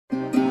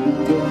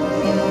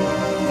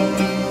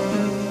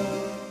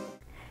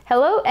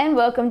Hello and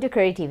welcome to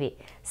Curry TV.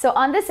 So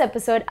on this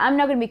episode, I'm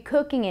not going to be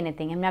cooking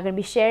anything. I'm not going to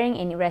be sharing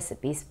any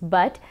recipes,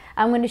 but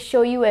I'm going to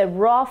show you a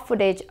raw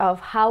footage of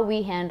how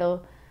we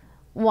handle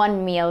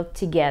one meal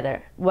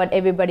together. What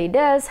everybody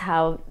does,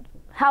 how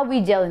we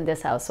gel in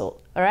this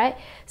household. All right.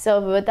 So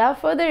without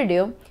further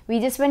ado, we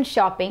just went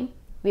shopping.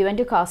 We went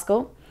to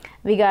Costco.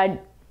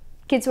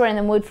 Kids were in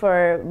the mood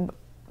for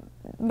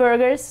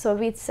burgers, so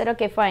we said,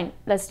 okay, fine,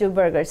 let's do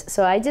burgers.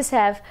 So I just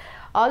have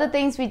all the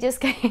things we just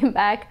came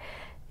back,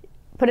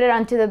 put it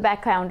onto the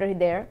back counter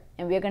there,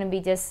 and we're going to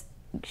be just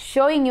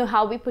showing you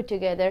how we put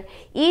together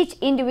each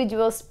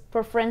individual's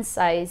preference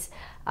size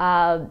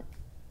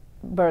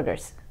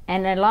burgers.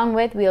 And along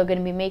with, we are going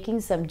to be making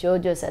some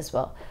JoJo's as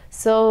well.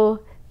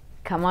 So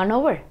come on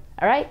over.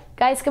 All right,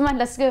 guys, come on,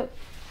 let's go.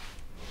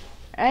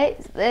 All right,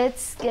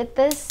 let's get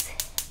this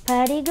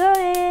party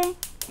going.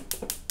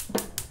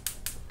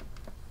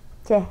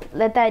 Okay,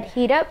 let that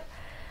heat up.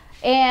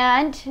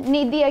 And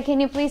Nidya, can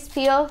you please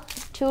peel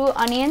 2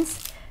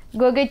 onions?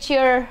 Go get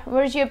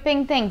where's your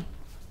pink thing?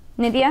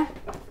 Nidya?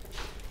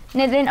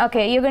 Nidin,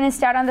 okay, you're gonna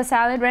start on the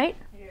salad, right?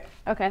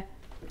 Yeah. Okay.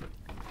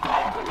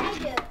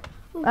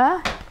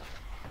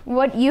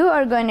 What you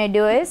are gonna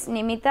do is,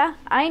 Nimita,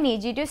 I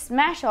need you to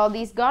smash all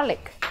these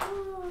garlic.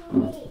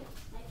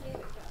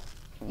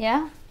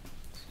 Yeah?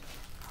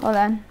 Hold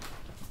on.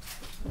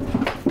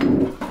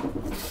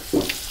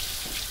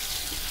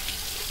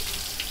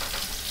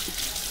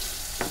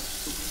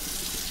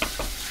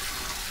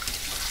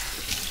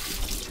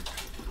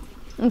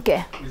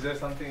 Okay. Is there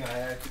something I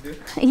had to do?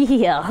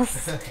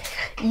 Yes,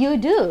 you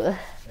do.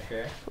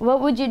 Okay. What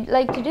would you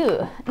like to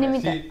do?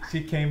 Nimita?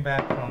 She came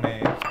back from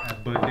a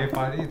birthday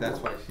party, that's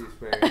why she's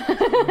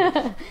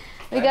wearing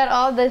We got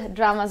all the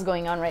dramas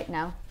going on right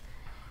now.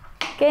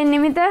 Okay,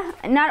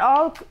 Nimita, not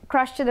all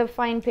crushed to the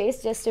fine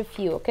paste, just a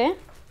few, okay?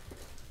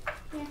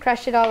 Yeah.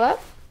 Crush it all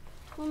up.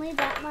 Only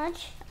that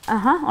much?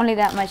 Only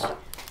that much.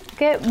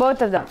 Okay,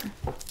 both of them.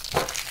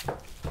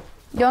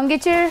 Don't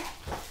get your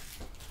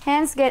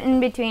hands get in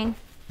between.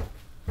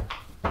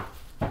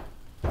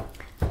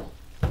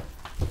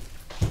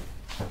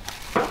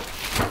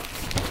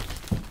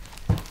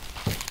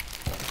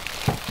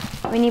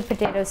 We need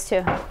potatoes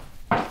too.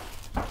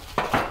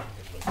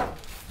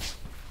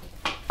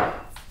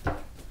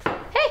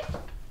 Hey,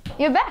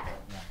 you're back.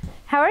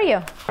 How are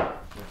you?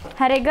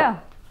 How'd it go?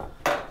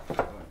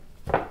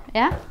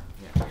 Yeah?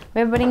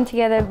 We're putting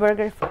together a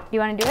burger. Do you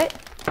want to do it?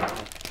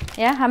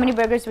 Yeah? How many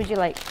burgers would you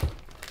like?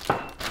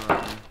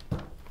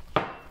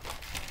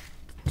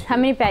 How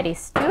many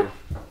patties? 2?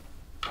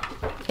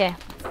 Okay.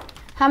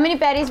 How many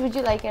patties would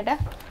you like, Edda?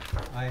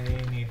 I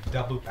need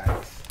double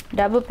patties.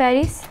 Double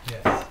patties?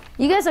 Yes.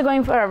 You guys are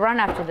going for a run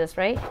after this,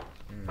 right?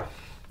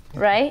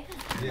 Right?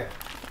 Yeah.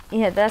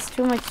 Yeah, that's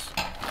too much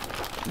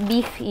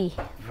beefy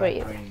for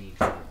you.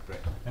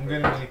 I'm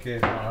gonna make a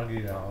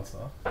margarita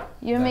also.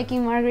 You're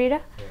making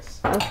margarita? Yes.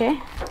 Okay.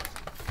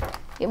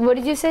 What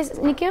did you say,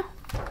 Nikhil?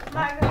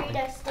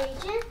 Margarita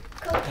station,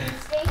 cooking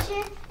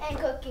station, and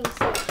cooking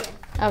station.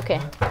 Okay.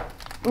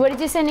 What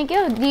did you say,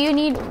 Nikhil? Do you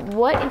need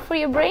what for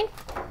your brain?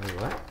 Wait,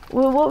 what?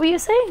 Well, what were you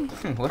saying?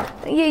 What?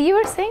 Yeah, you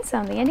were saying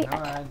something.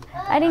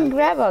 I didn't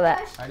grab all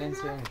that. I didn't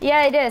say anything.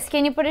 Yeah, it is.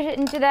 Can you put it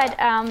into that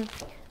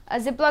a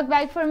Ziploc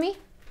bag for me?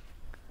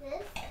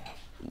 This?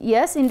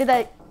 Yes, into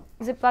that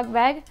Ziploc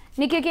bag.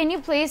 Nikhil, can you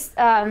place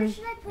Where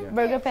should I put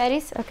burger this?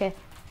 patties? Okay.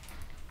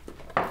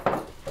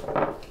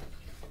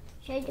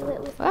 Should I do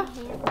it with Well, my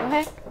hand? go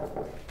ahead.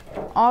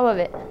 All of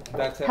it.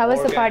 That's How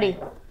was the party?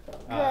 Good.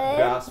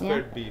 Grass-fed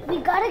Yeah. beef. We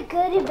got a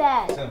goodie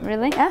bag.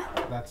 Really? Yeah?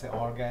 That's an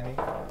organic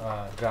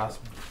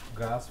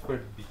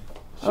grass-fed beef.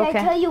 Should Okay.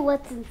 I tell you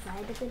what's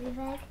inside the goodie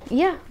bag?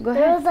 Yeah, go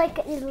There ahead. was like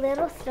a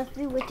little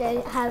stuffy which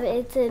I have.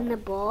 It's in a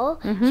bowl.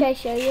 Mm-hmm. Should I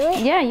show you it?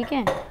 Yeah, you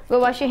can. Go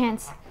wash your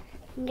hands.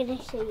 I'm gonna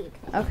show you.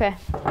 Okay.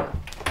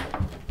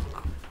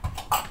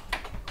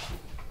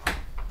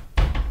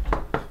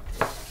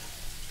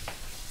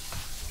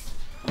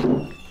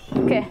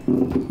 Okay.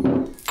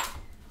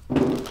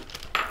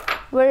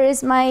 Where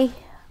is my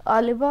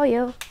olive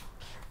oil?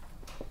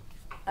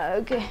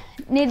 Okay.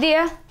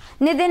 Nidya,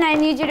 Nidin, I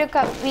need you to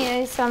cut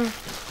me some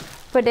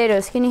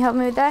potatoes. Can you help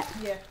me with that?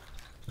 Yeah.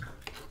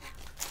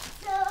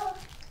 So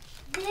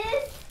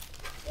this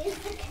is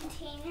the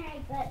container I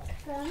got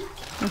from.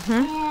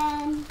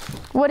 And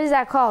What is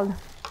that called?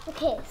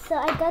 okay, so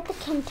I got the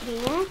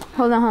container.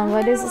 Hold on.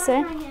 What does it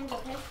say? My hands,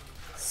 okay?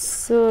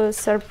 So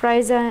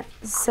surprisa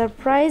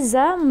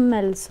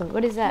melso.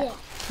 What is that? Yeah.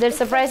 There's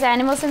surprise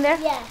animals in there?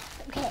 Yeah.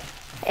 Okay.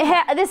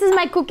 This is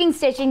my cooking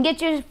station. Get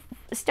your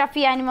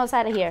stuffy animals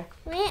out of here.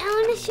 Wait, I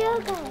want to show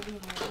guys.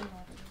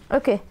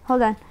 Okay,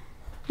 hold on.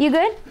 You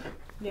good?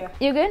 Yeah.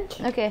 You good?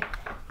 Okay.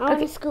 I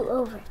want to scoot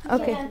over.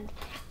 Okay. And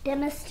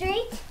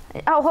demonstrate.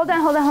 Oh, hold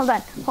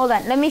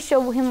on. Let me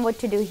show him what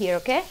to do here,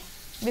 okay?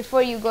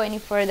 Before you go any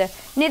further.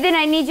 Nidin,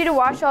 I need you to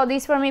wash all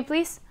these for me,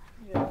 please.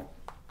 Yeah.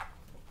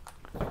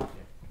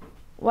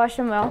 Wash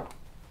them well.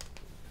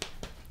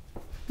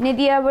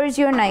 Nidya, where's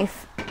your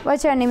knife?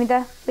 Watch out,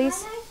 Nimita,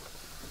 please.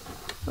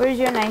 Where's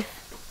your knife?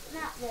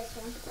 Not this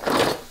one.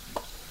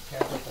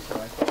 Careful, that's all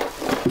right.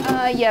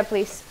 Yeah,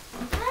 please.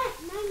 My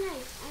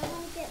knife. I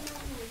want to get my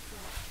knife.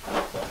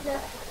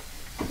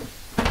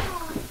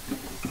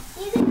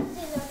 You can use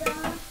this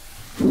one.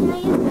 Can I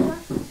use this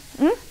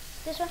one? Hmm?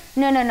 This one?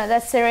 No.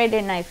 That's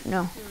serrated knife.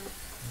 No.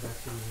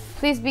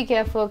 Please be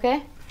careful,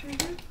 okay?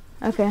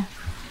 Okay.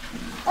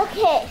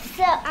 Okay,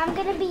 so I'm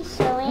gonna be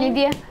showing.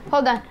 Nidia,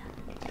 hold on.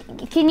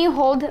 Can you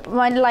hold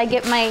while I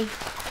get my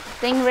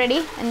thing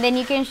ready, and then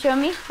you can show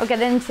me? Okay,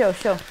 then show.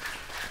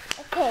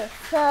 Okay,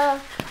 so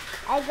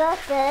I got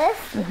this.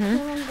 It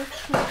came in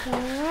this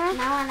container.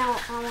 Now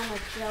I want to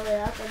fill it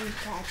up and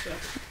catch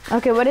it.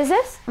 Okay, what is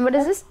this? What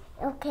is this?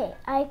 Okay,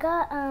 I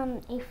got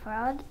a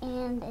frog,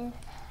 and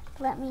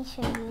let me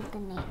show you the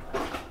name.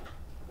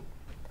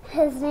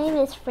 His name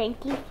is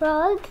Frankie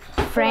Frog.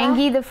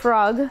 Frankie the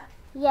frog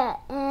Yeah,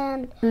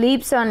 and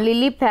leaps on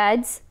lily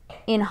pads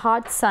in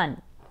hot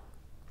sun.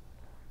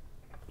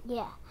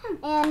 yeah,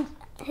 and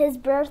his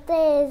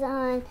birthday is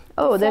on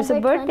Oh, there's a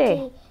December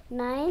birthday.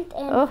 29th,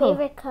 and Oh.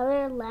 favorite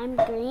color lime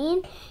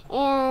green,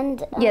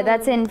 and Yeah,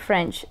 that's in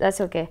French.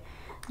 That's okay.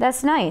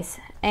 That's nice.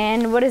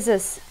 And what is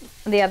this?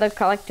 The other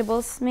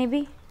collectibles,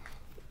 maybe?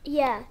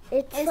 yeah,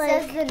 it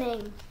says the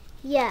name.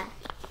 Yeah,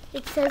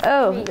 it says.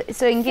 Oh, the name.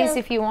 so in case So-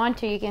 if you want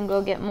to, you can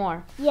go get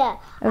more. Yeah,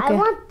 Okay. I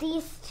want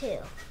these two.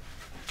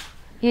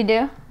 You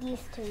do?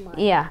 These two more.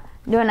 Yeah.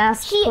 Don't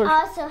ask She for.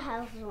 also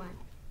has one.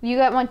 You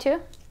got one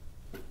too?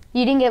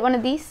 You didn't get one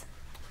of these?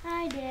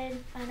 I did.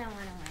 I don't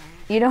want to wear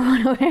it. You don't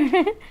want to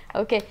wear it?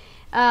 Okay.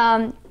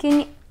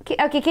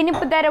 Can you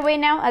put that away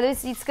now?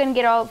 Otherwise, it's gonna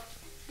get all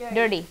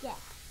dirty. Yeah.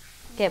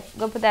 Okay,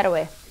 go put that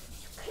away.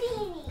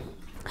 Cleaning.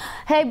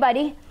 Hey,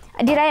 buddy.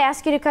 Did I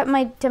ask you to cut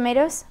my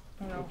tomatoes?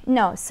 No.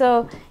 No.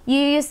 So you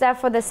use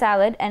that for the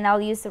salad, and I'll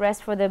use the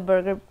rest for the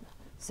burger.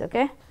 It's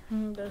okay?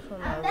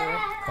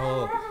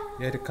 Oh,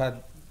 you had to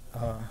cut.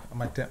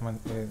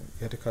 You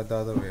had to cut the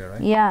other way,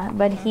 right? Yeah,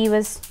 but he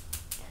was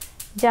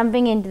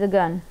jumping into the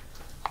gun.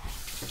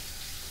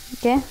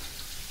 Okay.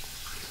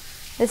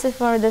 This is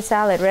for the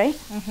salad, right?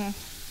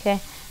 Okay.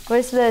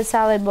 Where's the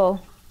salad bowl?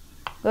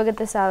 Go get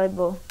the salad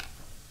bowl.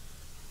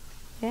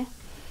 Okay.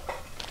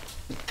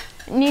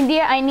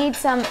 Nidia, I need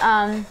some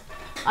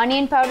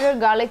onion powder,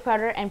 garlic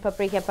powder, and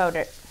paprika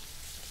powder.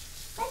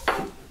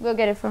 Go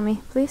get it for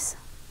me, please.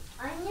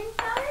 Onion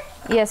powder?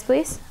 Yes,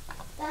 please.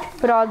 That's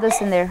Put all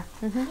this in there.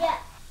 Yeah.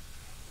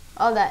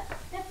 All that.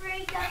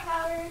 Paprika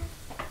powder.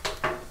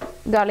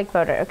 Garlic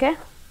powder, okay?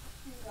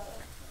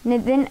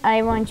 Then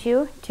I want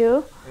you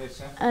to, Hey,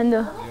 Sam, and you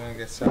want to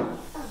get started?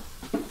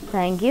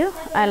 thank you.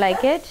 I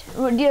like it.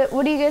 What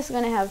are you guys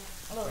gonna have?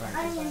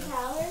 Onion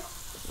powder.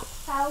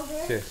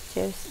 Powder. Cheers.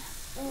 Cheers.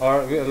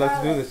 Or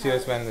let's do the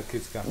cheers when the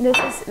kids come. This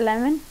is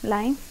lemon,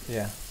 lime.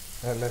 Yeah.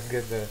 Let's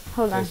get the.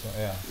 Hold on. cheers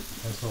one. Yeah.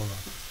 Let's hold on.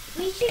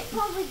 We should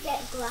probably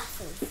get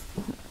glasses.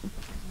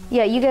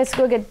 Yeah, you guys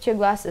go get your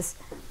glasses.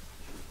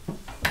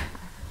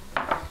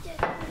 Get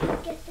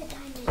the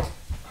diamond.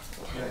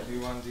 Yeah. Do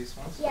you want these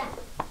ones? Yeah.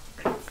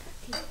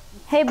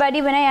 Hey,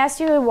 buddy, when I asked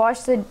you to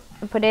wash the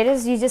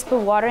potatoes, you just put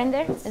water in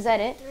there? Is that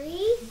it?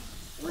 3.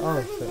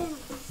 Oh,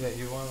 so, yeah.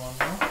 You want one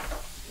more?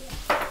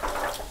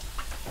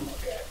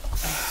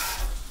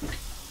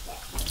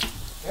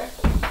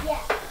 Yeah.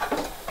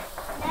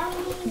 Now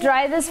we need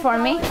Dry this for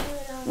me.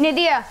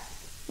 Nidia,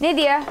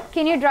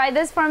 can you dry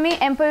this for me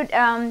and put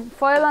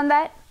foil on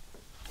that?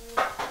 It's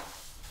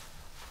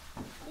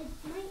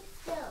right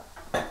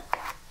still.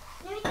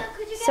 Namiko,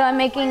 could you So I'm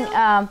making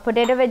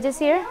potato wedges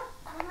here.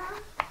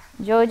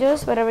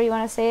 Jojo's, whatever you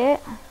want to say it.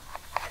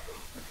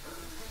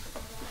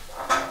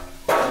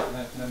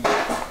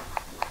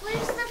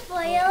 Where's the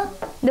foil?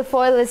 The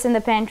foil is in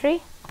the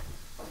pantry.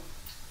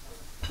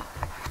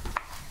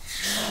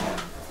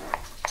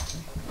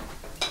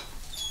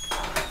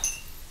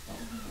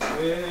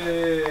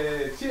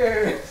 Hey,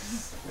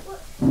 cheers!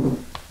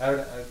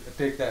 I'll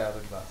take that other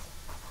glass.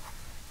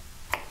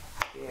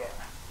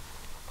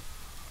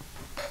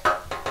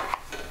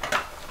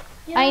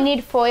 I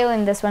need foil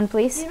in this one,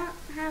 please. You don't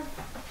have.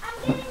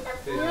 I'm getting the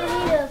Take You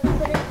that. don't need to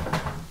put it.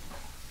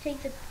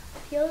 Take the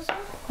peels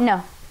off.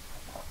 No.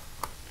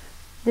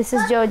 This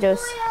is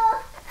Jojo's.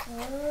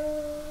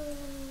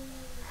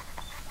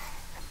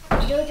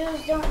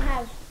 Jojo's don't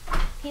have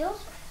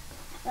peels.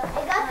 I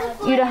got the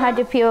foil. You don't have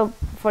to peel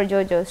for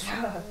Jojo's.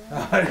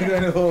 How are you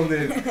going to hold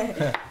it?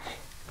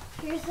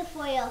 Here's the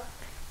foil.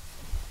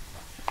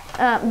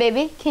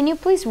 Baby, can you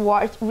please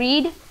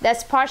read?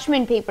 That's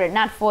parchment paper,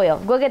 not foil.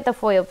 Go get the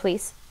foil,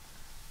 please.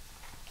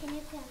 Can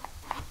you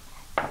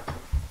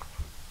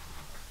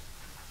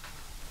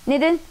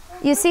Nitin,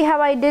 you see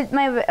how I did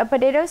my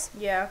potatoes?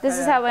 Yeah. This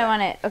is how I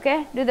want it,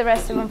 okay? Do the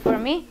rest of them for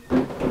me.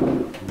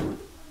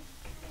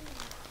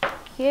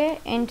 Okay,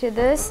 into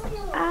this.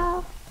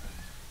 Ow.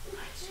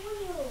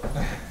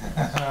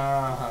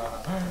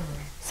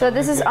 So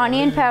this is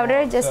onion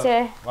powder, just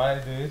a Why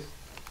do this?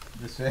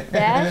 This way.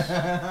 dash.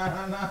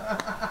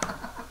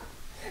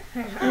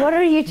 What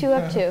are you two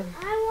up to?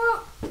 I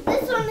want.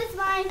 This one is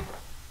mine.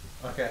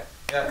 Okay.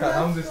 Yeah, cut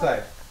on this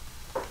side.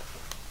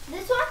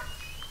 This one?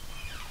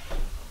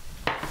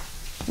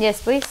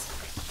 Yes, please.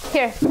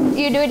 Here,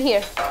 you do it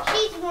here.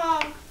 She's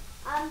wrong.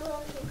 I'm the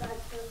one who got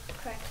the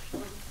correct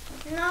one.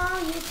 No,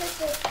 you took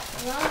the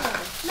wrong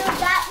one. No,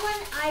 that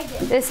one I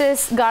did. This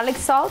is garlic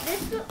salt This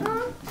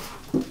one?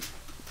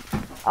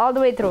 all the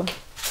way through.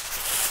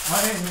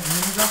 Hey,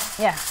 Ninja,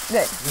 Yeah,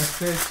 good. let's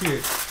say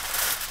cheers.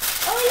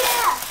 Oh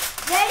yeah.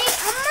 Ready?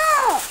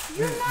 No.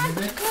 You're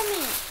not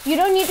coming. You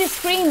don't need to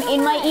scream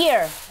in my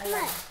ear. Come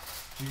on.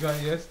 You got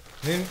yes?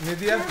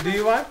 Nidya, do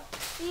you want?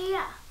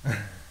 Yeah.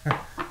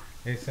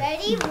 Yes, sir.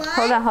 Ready? One.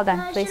 Hold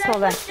on, please, Should I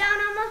hold on. push down,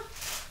 Amma?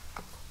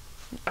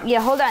 Yeah,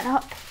 hold on.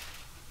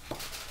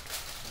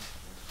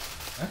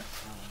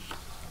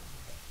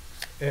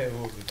 Yeah,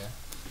 we'll be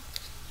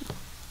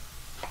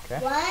there.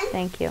 One.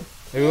 Thank you.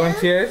 Everyone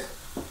cheers.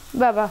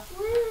 Baba.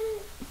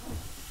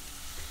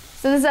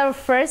 So this is our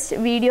first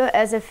video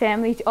as a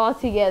family all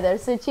together.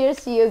 So cheers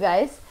to you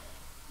guys.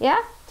 Yeah?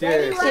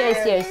 Cheers. Cheers,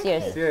 cheers,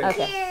 cheers. Cheers.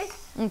 Okay. Cheers.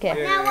 Okay.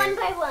 Cheers. Now one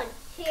by one.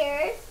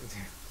 Cheers.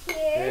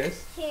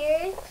 Cheers.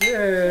 Cheers.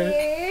 Cheers.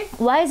 Cheers.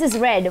 Why is this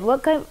red?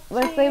 What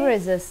flavor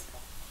is this?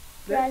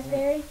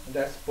 Raspberry.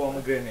 That's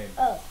pomegranate.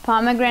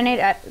 Pomegranate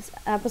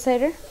apple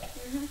cider?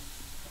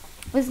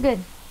 It's good.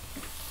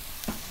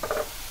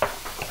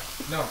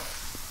 No.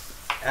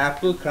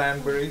 Apple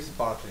cranberry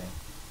sparkling.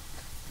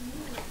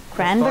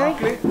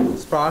 Cranberry?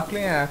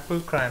 Sparkling apple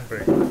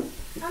cranberry.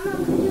 Amma,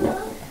 could you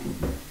look?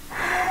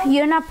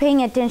 You're not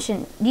paying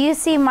attention. Do you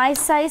see my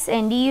size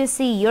and do you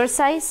see your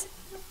size?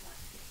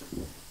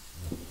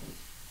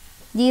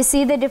 Do you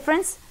see the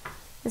difference?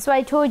 That's why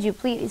I told you,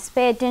 please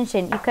pay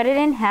attention. You cut it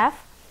in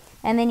half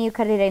and then you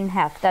cut it in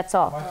half. That's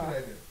all. What should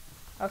I do?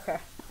 Okay.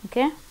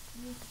 Okay?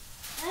 Wait.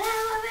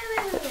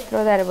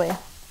 Throw that away.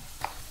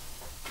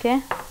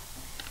 Okay?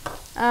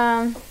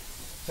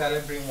 Shall I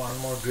bring one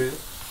more drill?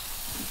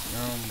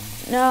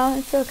 No,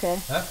 it's okay.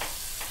 Huh?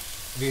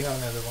 We have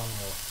another one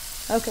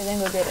more. Okay, then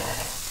go get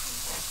it.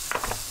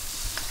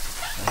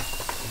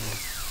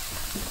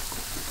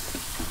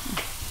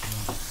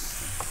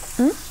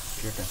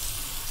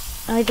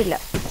 Okay,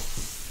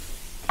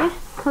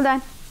 hold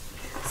on.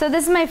 So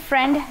this is my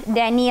friend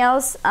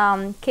Danielle's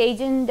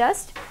Cajun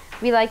dust.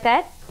 We like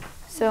that.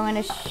 So I'm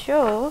going to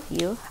show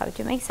you how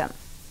to make some.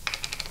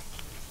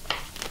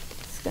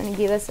 It's going to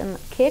give us some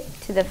kick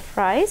to the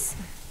fries.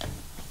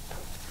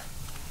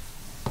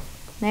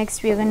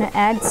 Next we're going to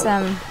add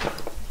some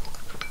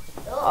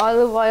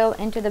olive oil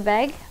into the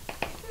bag.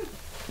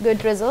 Good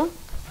drizzle.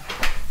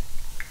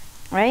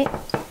 Right?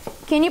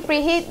 Can you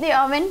preheat the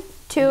oven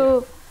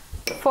to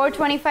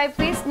 425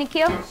 please,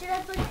 Nikhil? Should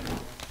I put?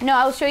 No,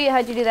 I'll show you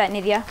how to do that,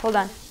 Nidya. Hold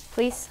on,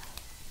 please.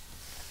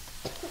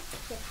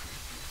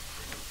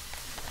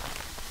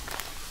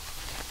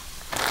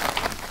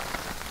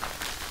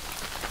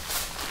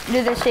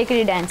 Do the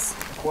shakery dance.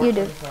 You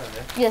do.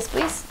 Yes,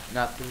 please.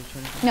 Not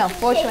 320? No,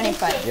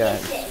 425. Yeah,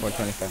 it's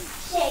 425.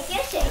 Shake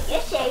it, shake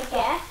it, shake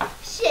it.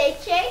 Shake,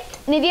 shake.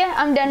 Nidya,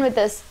 I'm done with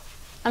this.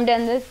 I'm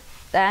done with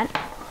that.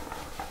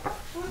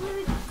 Where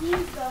did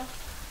these go?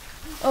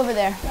 Over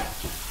there.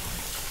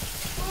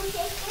 Shake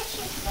it, shake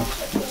it,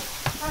 shake it.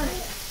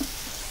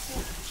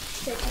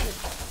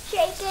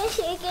 Shake it,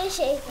 shake it,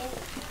 shake it.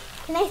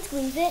 Can I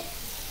squeeze it?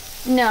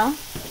 No.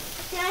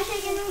 Can I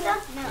shake it, Nida?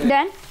 No.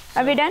 Done?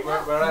 Are we done?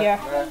 Yeah.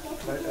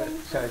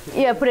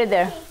 Yeah, put it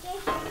there.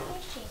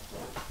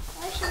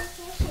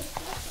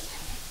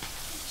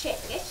 Shake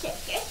it,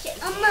 shake it, shake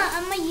it.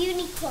 I'm a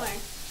unicorn.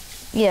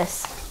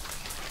 Yes.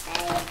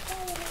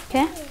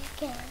 Okay.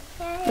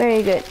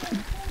 Very good.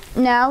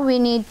 Now we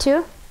need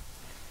to,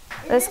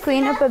 let's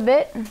clean up a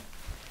bit.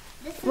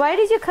 Why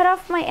did you cut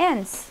off my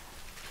ends?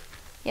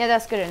 Yeah,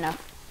 that's good enough.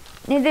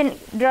 Then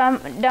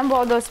dump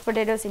all those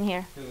potatoes in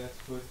here. So let's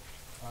put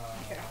 1,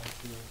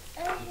 2,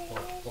 3, 4,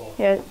 4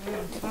 Here.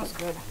 Smells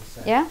good.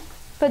 Yeah?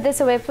 Put this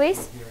away,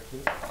 please. here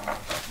too.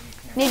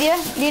 Nydia,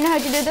 do you know how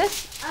to do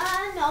this?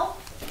 No.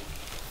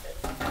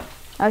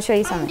 I'll show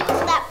you something.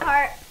 Just that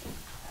part.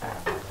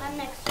 I'm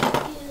next to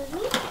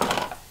you.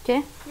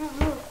 Okay?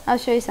 I'll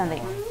show you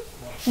something.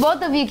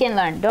 Both of you can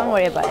learn. Don't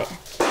worry about it.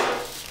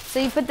 So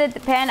you put the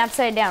pan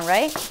upside down,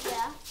 right?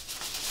 Yeah.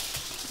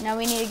 Now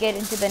we need to get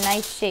into the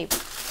nice shape.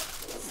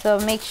 So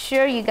make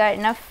sure you got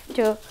enough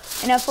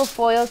of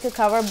foil to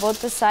cover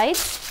both the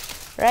sides,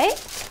 right?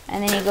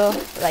 And then you go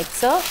like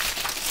so.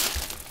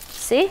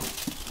 See?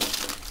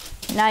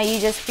 Now you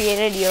just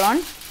created your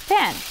own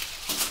pan,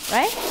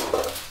 right?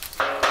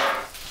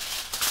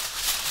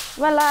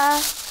 Voila!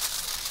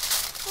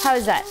 How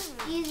is that?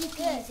 Easy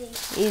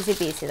peasy. Easy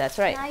peasy, that's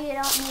right. Now you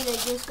don't need to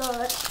just go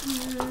like,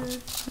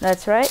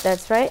 That's right,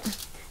 that's right.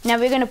 Now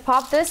we're going to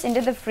pop this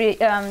into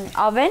the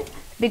oven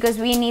because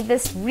we need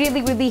this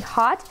really, really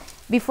hot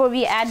before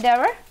we add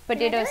our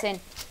potatoes in.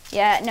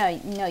 Yeah,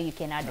 no, you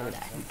cannot do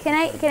that. Can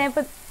I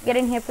get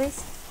in here,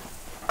 please?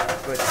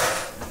 Good.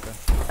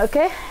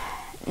 Okay.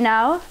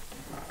 Now,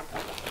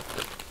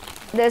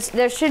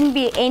 there shouldn't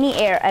be any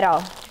air at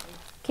all.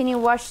 Can you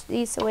wash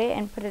these away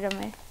and put it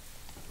away?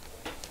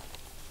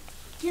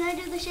 can I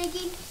do the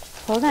shaking?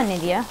 Hold on,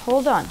 Nydia.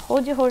 Hold on.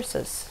 Hold your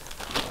horses.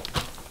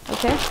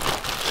 Okay.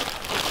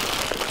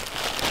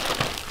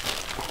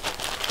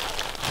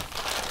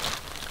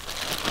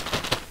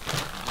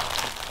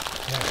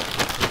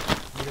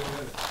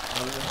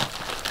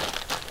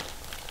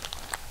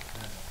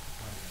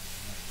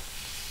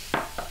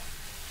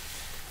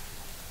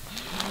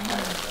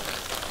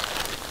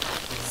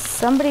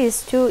 Somebody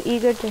is too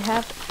eager to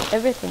have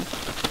everything.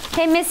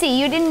 Hey Missy,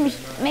 you didn't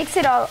mix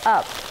it all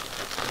up.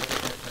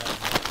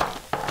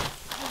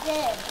 I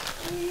did.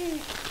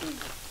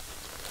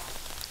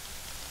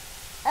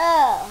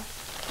 Oh.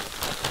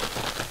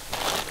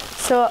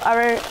 So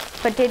our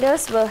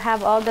potatoes will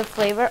have all the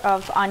flavor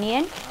of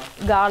onion,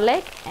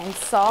 garlic, and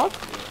salt.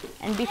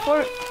 And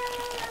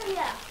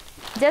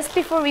just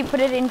before we put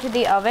it into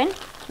the oven,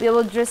 we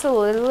will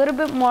drizzle a little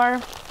bit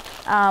more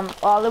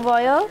olive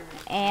oil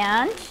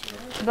and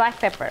black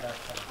pepper.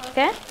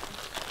 Okay?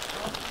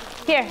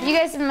 Here, you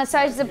guys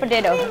massage the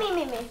potato.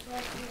 Me.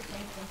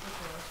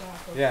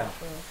 Yeah,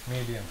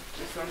 medium.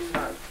 This one's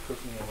not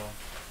cooking at all.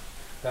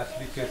 That's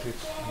because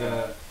it's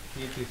the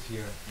heat is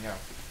here. Yeah.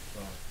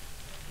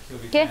 So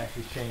we Okay. can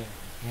actually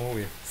move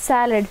it.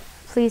 Salad,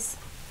 please.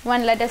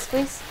 One lettuce,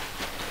 please.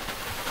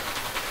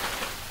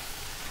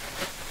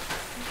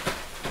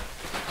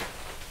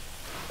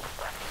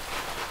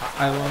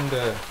 I want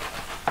the.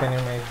 Can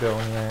you make the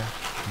onion,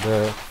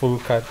 the full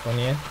cut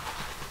onion?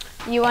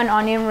 You want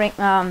onion ring,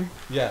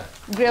 Yeah.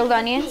 grilled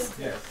onions?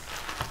 Yes.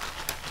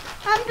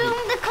 I'm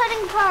doing the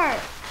cutting part.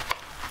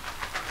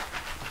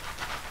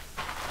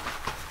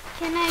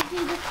 Can I do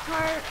the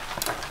part?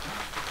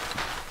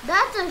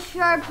 That's a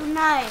sharp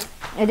knife.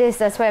 It is.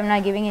 That's why I'm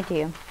not giving it to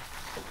you.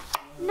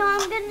 No,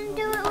 I'm gonna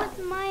do it with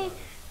my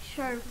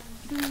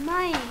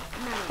knife.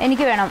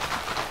 എനിക്ക് വേണം.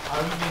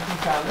 Are we making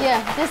salad? Yeah,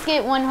 just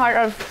get one heart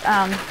of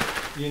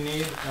You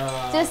need.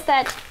 just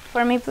that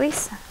for me,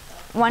 please.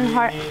 One you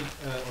heart. need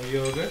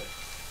yogurt.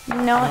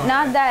 No,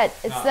 not that.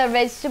 It's the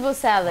vegetable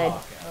salad.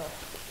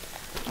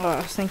 Oh, I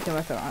was thinking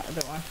about the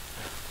other one.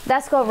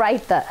 That's called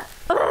raita.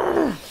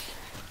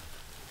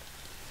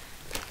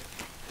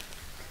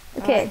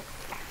 Okay.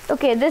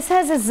 Okay, this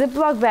has a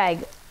Ziploc bag.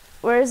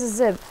 Where is the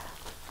zip?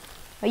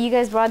 Oh, you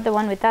guys brought the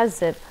one without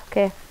zip.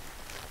 Okay.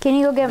 Can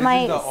you go get This my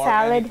is the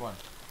salad? organic one.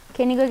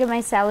 Can you go get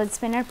my salad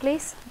spinner,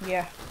 please?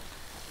 Yeah.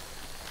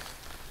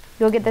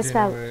 Go get the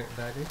salad. Delivery,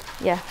 Daddy.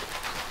 Yeah.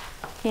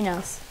 He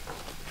knows.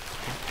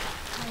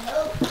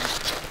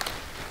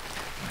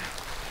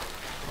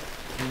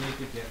 You need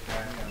to get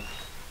that.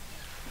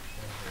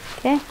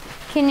 Okay.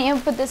 Can you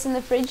put this in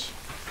the fridge?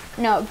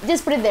 No,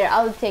 just put it there.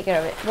 I'll take care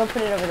of it. Go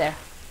put it over there.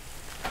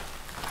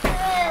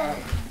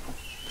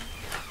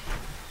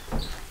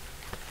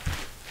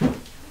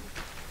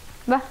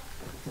 Bah.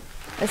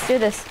 Let's do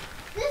this.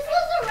 This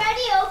was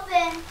already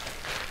open.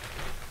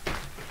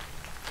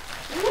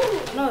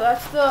 No,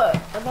 that's the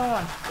other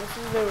one. This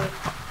is the.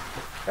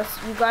 That's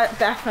you got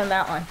that from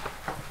that one.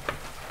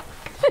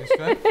 This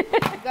one?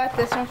 You got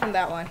this one from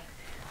that one.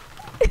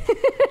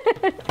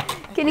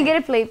 Can you get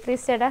a plate,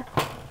 please, Seda?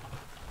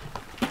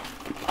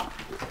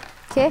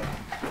 Okay.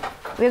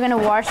 We're gonna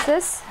wash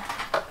this.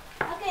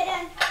 Okay,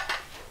 done.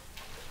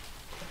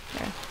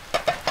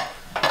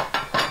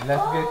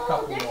 Let's get a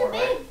couple There's more, a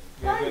right? big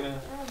We're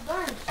gonna.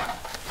 bunch.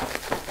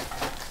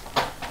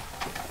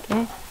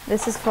 Okay.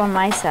 This is for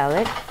my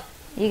salad.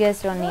 You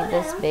guys don't need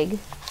this big,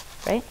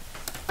 right?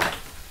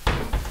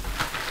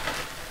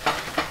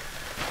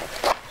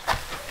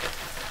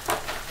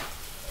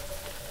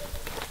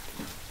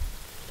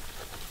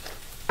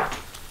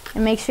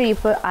 And make sure you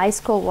put ice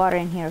cold water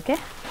in here, okay?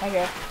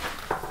 Okay.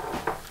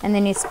 And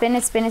then you spin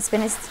it, spin it,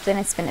 spin it, spin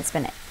it, spin it,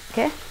 spin it.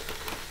 Okay?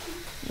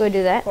 Go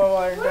do that. Pour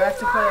water. Do I have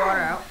to pour the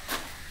water out?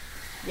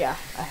 Yeah,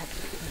 I have to.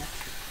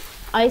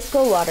 Ice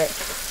cold water.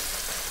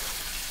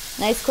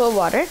 Nice cold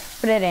water.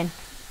 Put it in.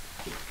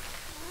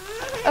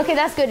 Okay,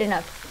 that's good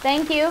enough.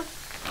 Thank you.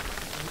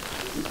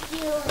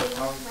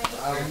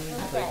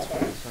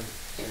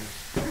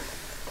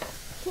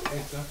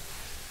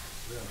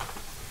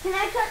 Can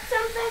I cut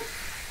something?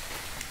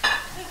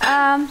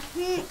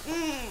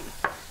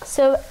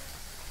 So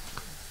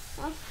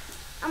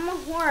I'm a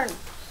horn.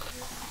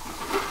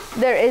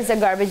 there is a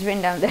garbage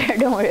bin down there.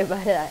 Don't worry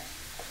about that.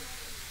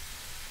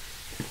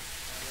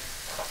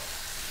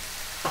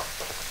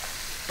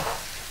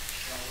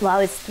 Wow,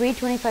 it's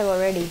 3:25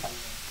 already.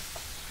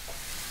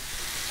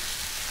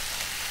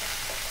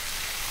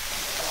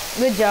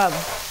 Good job.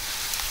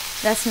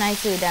 That's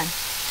nicely done.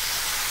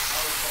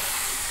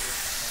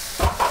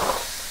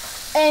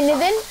 And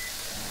then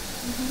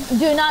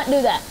do not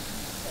do that.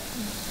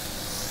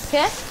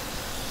 Okay?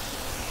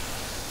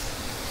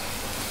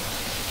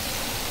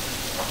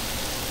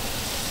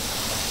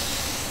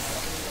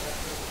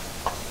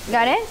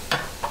 Got it?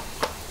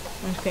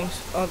 Thanks.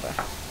 Okay.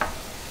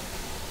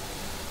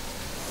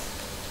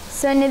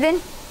 So Nidin,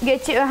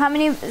 get you how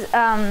many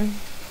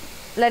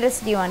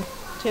lettuce do you want?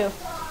 2.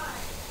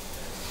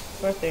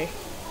 Or 3.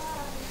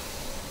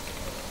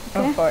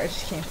 Okay. Or 4. I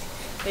just can't.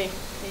 3.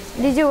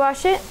 Did you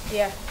wash it?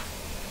 Yeah.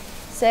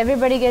 So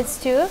everybody gets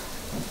 2.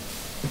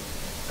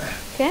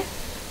 Okay?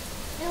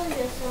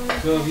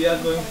 So we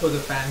are going for the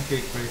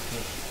pancake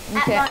breakfast.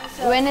 Okay.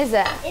 When is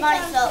that? It's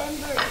on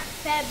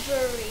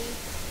February.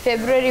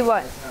 February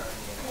what?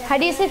 How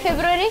do you say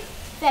February?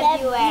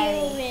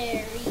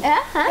 February.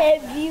 Huh?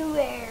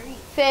 February.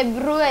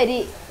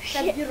 February.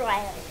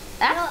 February.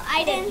 Huh? No,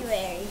 I didn't.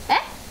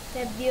 Eh?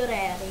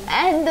 February.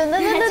 And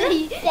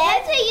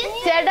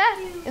ചേട്ടാ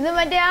ഇത്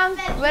മറ്റേ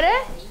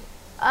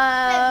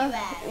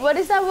what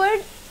is that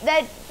word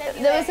that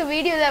there was a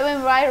video that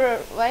went viral,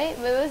 right?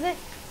 What was it?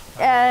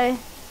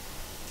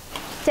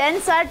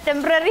 Tents are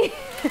temporary.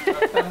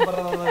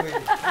 Temporary.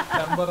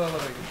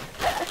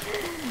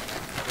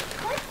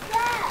 What's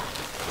that?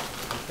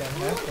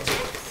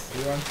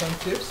 You want some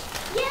chips?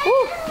 Yeah.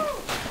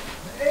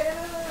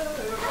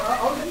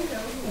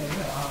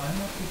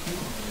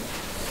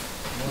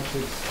 No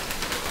chips.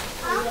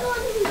 I'm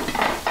going to eat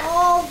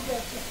all the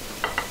chips.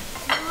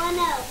 No one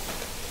else.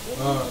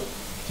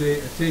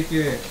 Take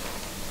it.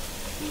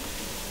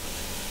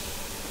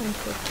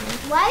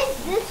 Why is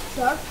this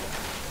sharper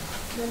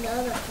than the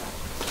other part?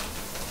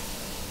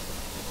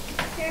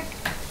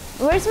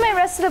 Where's my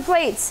rest of the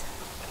plates?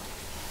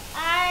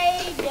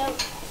 I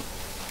don't.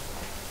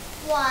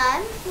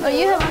 One, Oh,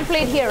 you have one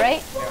plate here,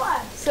 right? four.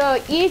 So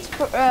each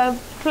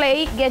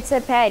plate gets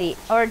a patty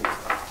or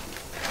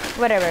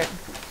whatever.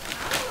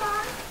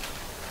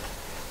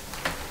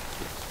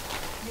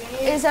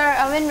 Is our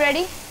oven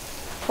ready?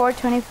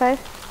 425.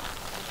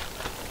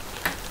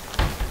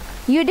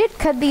 You did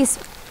cut these.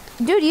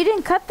 Dude, you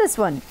didn't cut this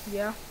one.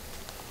 Yeah.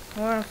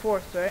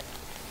 1/4, right?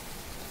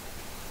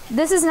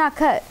 This is not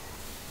cut.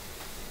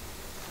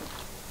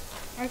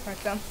 I cut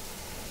them.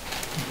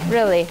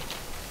 Really?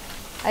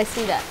 I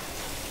see that.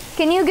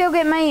 Can you go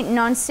get my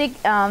non-stick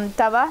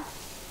tawa?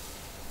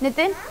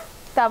 Nitin?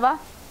 Tawa?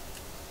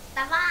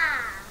 Tava.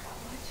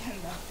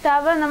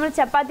 Tawa, നമ്മൾ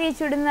ചപ്പാത്തി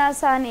ചുടുന്ന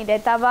സാധനം ഇല്ലേ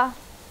തവ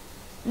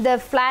the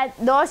flat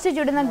dosa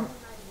ചുടുന്ന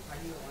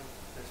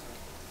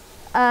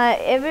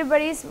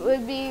everybody's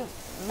would be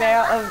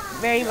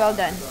very well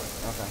done.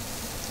 Okay.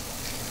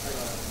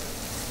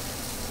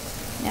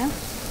 Yeah?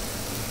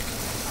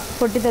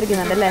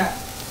 പൊട്ടിത്തെറിക്കുന്നുണ്ടല്ലേ?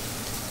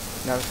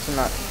 No, it's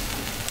not.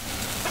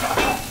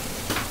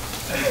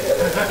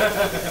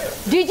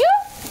 Did you?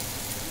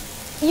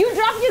 You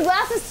dropped your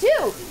glasses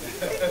too.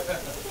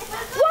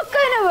 What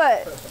kind of a?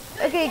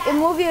 Okay,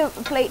 move your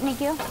plate,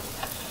 Nikhil.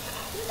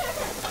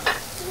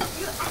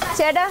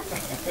 Cheda?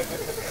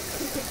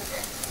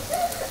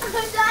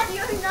 Dad,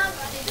 you're not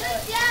running. Good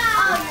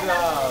job.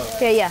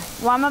 Okay, yeah.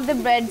 Warm up the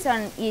breads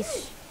on each.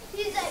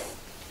 He's like,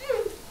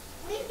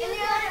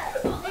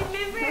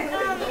 remember in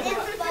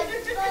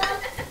SpongeBob,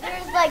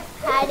 there's like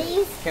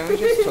patties. Can we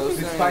just toast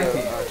It's them spicy.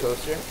 in the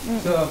toaster?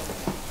 So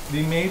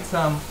we made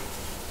some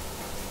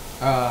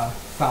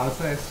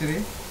salsa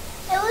yesterday.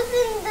 It was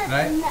in the.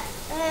 Right?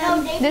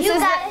 This you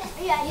is guys.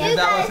 Yeah, you And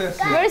that guys. was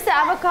yesterday. Where's the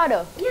avocado?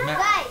 You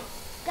guys.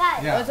 Guys.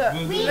 Yeah, What's up?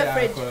 we'll We do in the the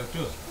fridge. avocado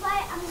too.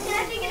 Wait, I'm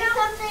gonna figure out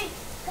something.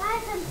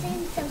 Guys, I'm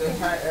saying something.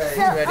 It's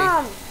So, ready.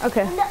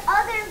 Okay. in the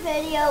other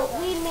video,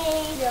 we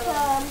made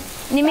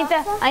Nimita,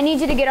 I need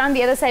you to get on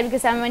the other side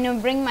because I'm going to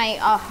bring my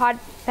hot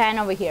pan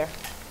over here.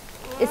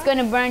 It's going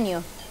to burn you.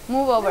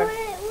 Move over. No,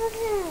 it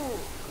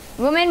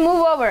wasn't. Women,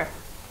 move over.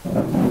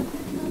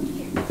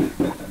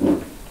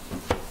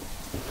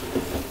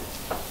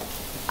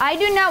 I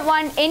do not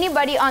want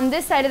anybody on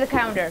this side of the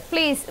counter.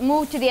 Please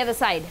move to the other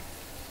side.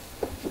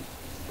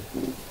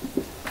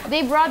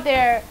 They brought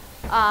their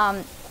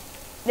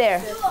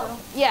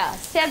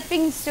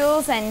stepping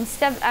stools and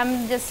stuff.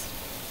 This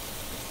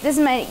is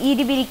my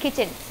itty bitty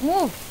kitchen.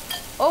 Move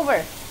over.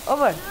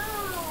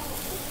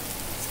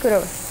 Scoot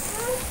over.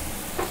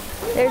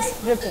 There's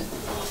dripping.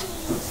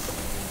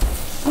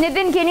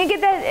 Nitin, can you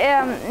get that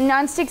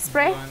non-stick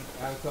spray? You want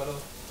avocado?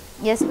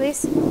 Yes,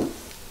 please.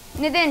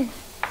 Nitin,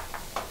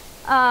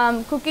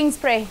 cooking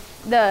spray.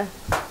 The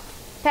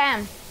Pam.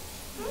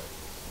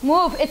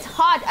 Move. It's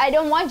hot. I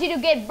don't want you to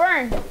get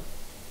burned.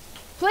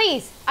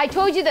 Please. I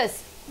told you this.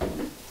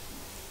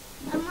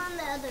 I'm on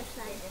the other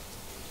side.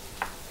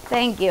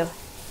 Thank you.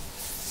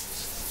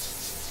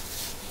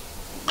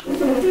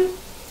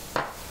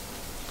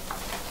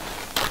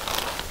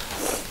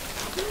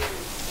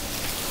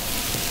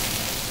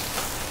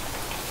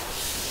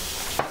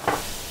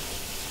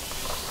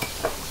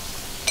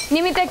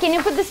 Nimita, can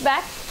you put this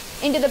back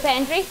into the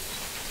pantry?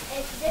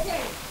 It's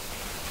different.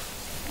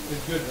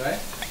 It's good, right?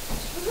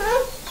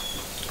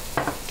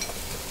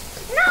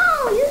 No,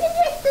 you can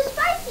take the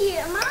spicy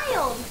or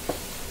mild.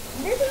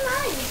 This is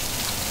mine.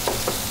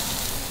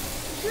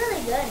 It's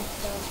really good.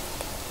 So.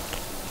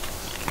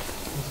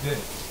 It's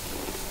good.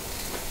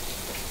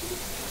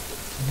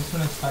 This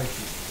one is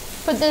spicy.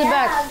 Put this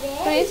back, very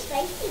please.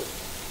 spicy.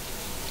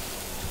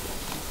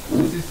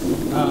 This is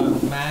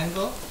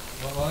mango.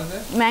 What was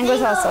it? Mango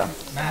salsa.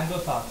 Mango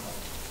salsa.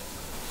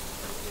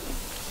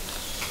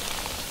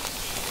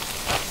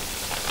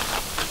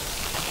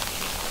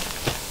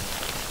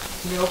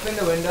 Can you open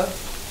the window?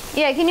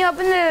 Yeah, can you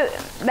open the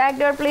back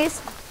door, please?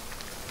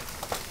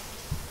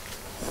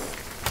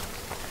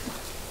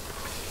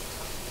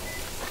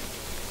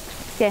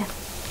 Okay.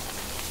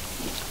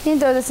 Can you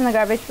throw this in the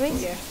garbage,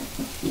 please? Yeah.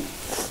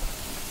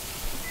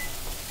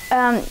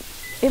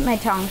 Get my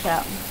tongs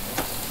out.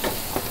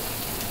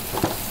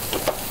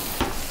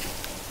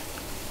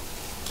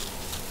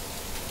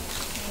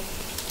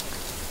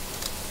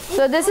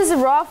 So this is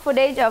raw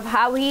footage of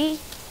how we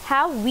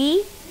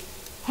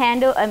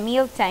handle a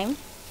meal time.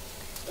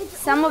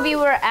 Some of you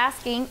were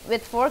asking,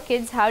 with 4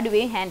 kids, how do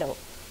we handle?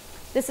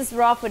 This is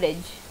raw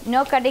footage.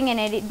 No cutting and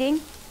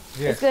editing.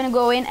 Yes. It's going to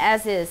go in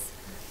as is.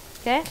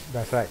 Okay?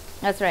 That's right.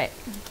 That's right.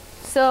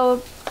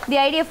 So the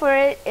idea for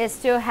it is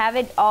to have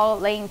it all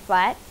laying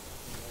flat.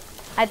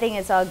 I think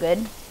it's all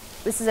good.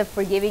 This is a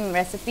forgiving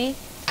recipe.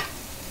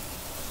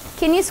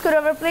 Can you scoot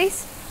over,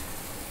 please?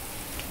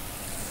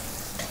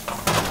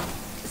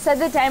 Set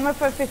the timer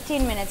for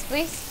 15 minutes,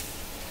 please.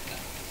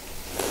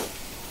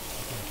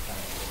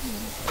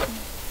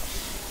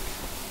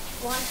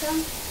 Want some?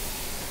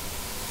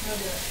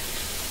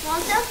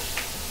 Want some?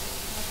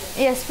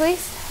 Yes,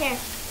 please. Here.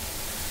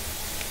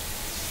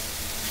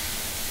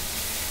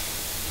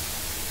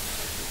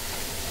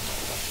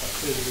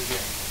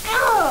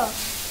 Oh!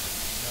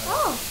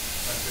 Oh!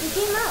 It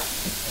came out.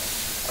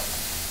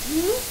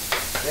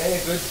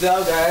 Hey, good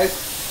job, guys.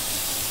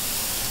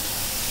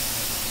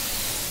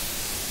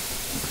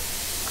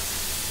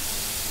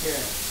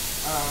 Here.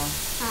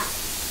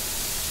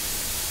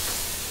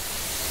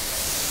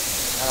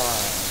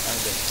 I'm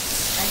good.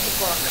 Thank you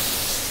for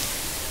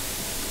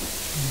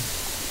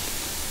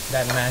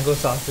That mango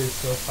sauce is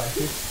so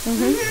spicy.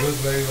 Goes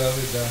very well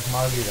with the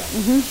margarita.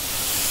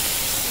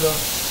 So,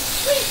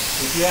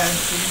 if you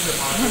haven't seen the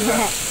margarita,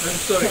 I'm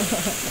sorry,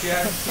 if you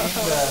haven't seen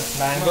the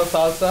mango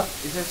salsa,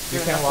 you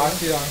can watch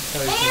it on And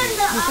television.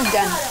 the This is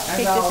done. avocado.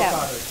 Take And this out.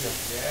 avocado too.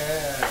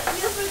 Yeah.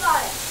 You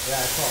forgot it.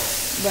 Yeah, I saw it.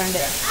 Burned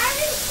it. I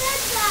just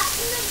said that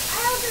in the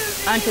elder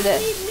Onto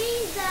video. this. We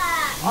mean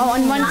that. Oh,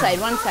 on one side,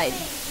 one side.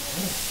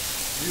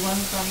 Do you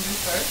want some this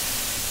side?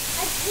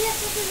 I can't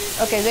because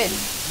it's Okay, good.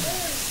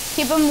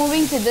 Keep on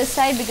moving to this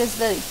side because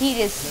the heat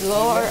is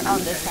lower on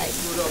this side.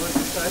 Put over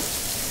this side.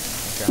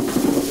 Okay.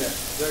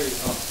 There you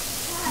go.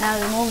 Now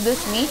remove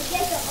this meat.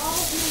 get the all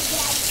blue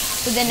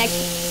gas. Put the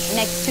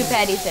next 2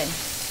 patties in.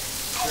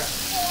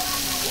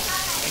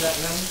 Let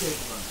me take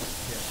one.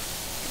 Here.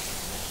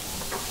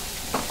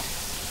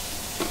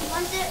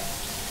 Want it?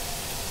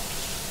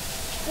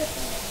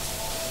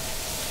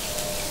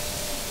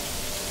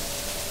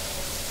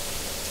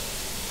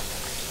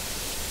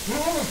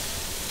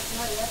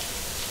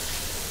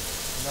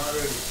 Not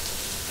really.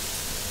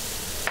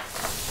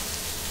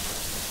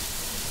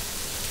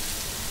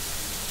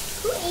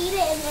 Who ate it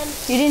and then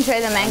You didn't try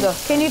the mango.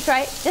 Can you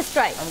try? Just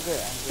try. I'm good.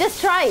 Just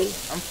try.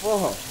 I'm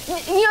full.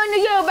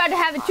 You're about to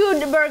have a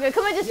cheeseburger.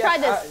 Come on, just try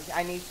this.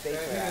 I need steak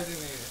for that.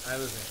 I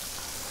was in.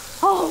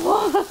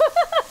 Oh.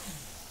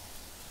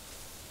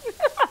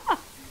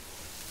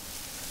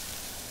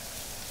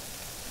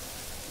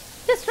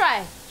 Just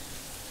try.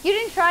 You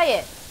didn't try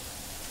it.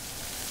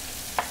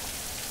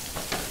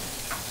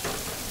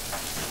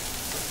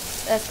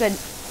 That's good.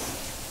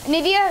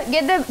 Nidia,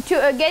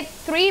 get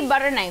 3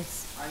 butter knives.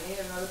 I need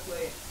another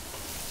plate.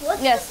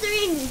 what's Yes. the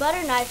 3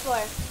 butter knife for?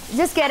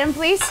 Just get them,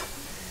 please. 1,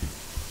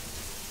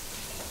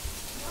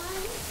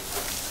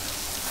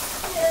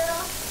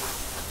 2,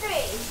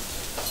 3.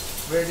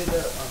 Where did the...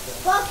 Okay.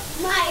 Buck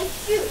my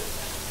shoe.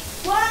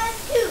 1,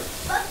 2.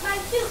 Buck my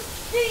shoe.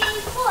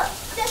 3, 4.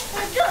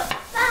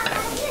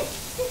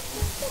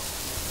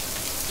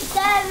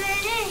 7,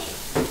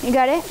 8. You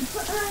got it?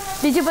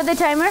 Did you put the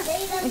timer?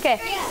 Okay.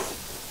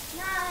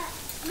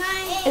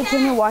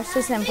 Can you wash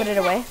this and put it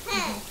away?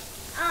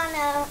 On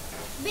a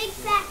big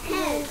fat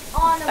hen.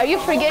 On a Are you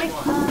forgetting?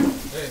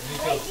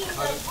 Hey, Nico,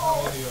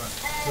 how many do you want?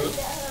 Good?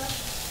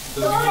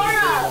 So we need to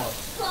Dora, more.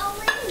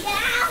 falling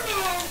down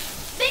and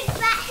big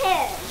fat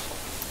hen.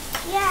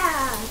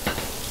 Yeah.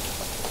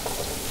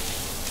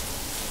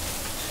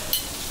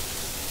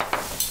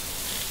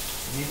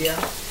 Media?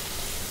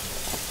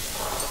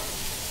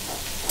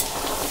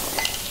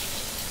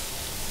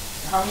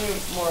 How many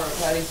more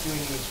patties do we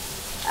need?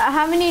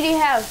 How many do you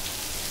have?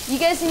 You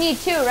guys need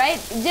 2, right?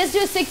 Just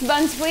do 6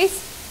 buns, please.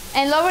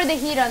 And lower the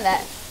heat on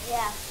that.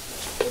 Yeah.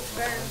 It's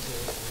burned.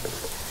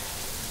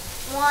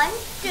 1,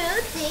 2,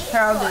 3.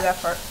 Here, I'll do that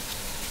first.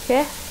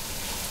 Okay?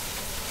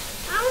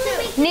 I'm gonna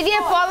make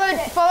Nidia,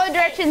 follow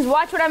directions.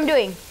 Watch what I'm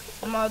doing.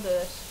 I'm gonna do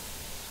this.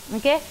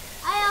 Okay?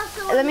 I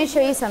also Let me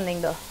show you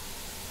something though.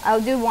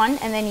 I'll do 1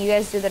 and then you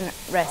guys do the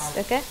rest,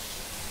 okay?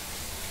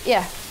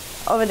 Yeah,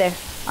 over there,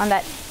 on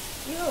that.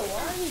 Ew,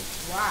 why are you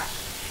black?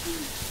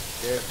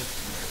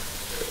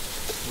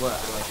 What? I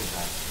like it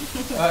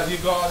that. You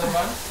got all the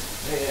buns?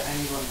 Yeah, I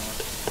need one more.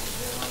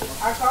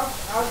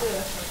 I'll do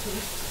this one,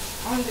 please.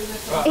 I'm gonna do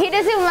this one. He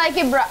doesn't like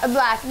it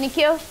black.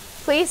 Nikhil,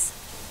 please.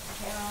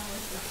 Okay, I'll do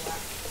this black.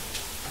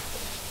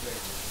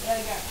 There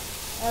you go.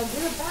 Do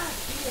the back.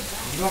 Do the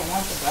back. You don't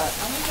want the back.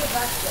 I want the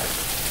back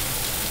first.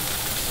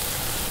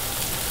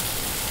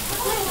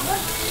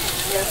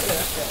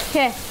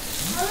 Okay.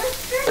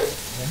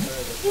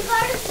 You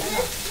got a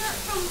sister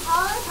from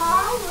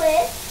Hollister.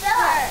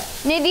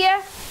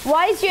 Nidia,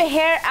 why is your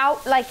hair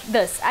out like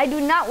this? I do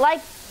not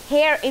like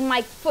hair in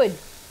my food.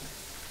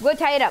 Go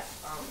tie it up.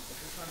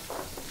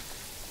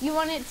 You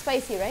want it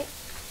spicy, right?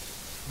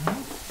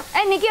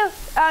 And Nikhil,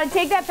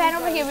 take that pan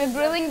over here. We're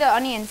grilling the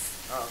onions.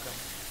 Oh,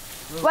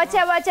 okay. Watch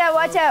out, watch out,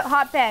 watch out.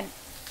 Hot pan.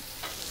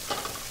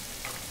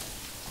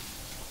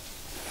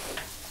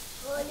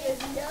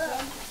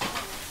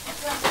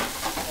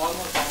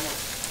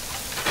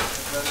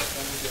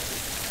 let me get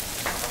it.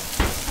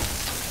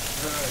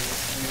 No, you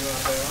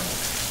want that one?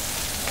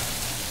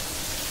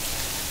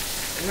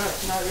 No,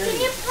 it's not Can ready.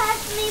 you pass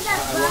me that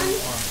I bun? want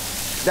one.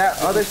 That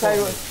other side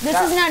was. This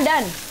is not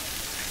done.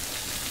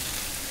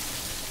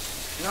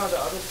 No, the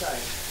other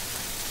side.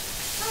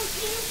 Oh,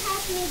 can you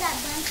pass me that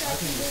bun so I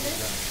can do this?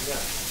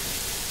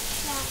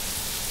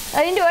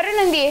 അതിന്റെ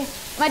ഒരെണ്ണം എന്ത് ചെയ്യേ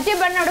മറ്റേ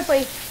bun അവിടെ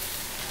പോയി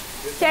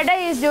ചേട്ടാ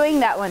is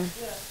doing that one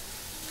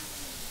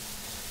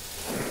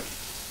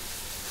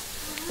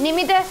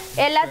നിമിത്ത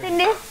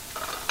എല്ലാത്തിൻ്റെയും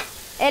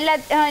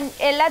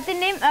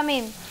I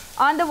mean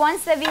on the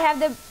ones that we have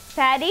the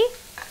patty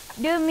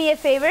do me A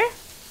favour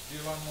Do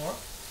you want more?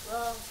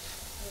 Well,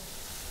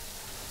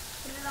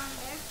 put it on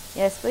there.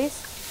 yes please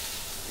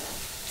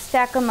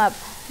stack them up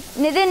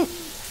Nitin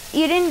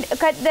you didn't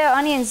cut the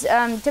onions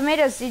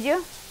tomatoes did you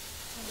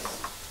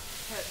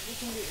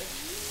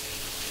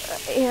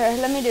here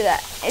let me do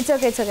that it's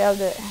okay I'll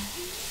do it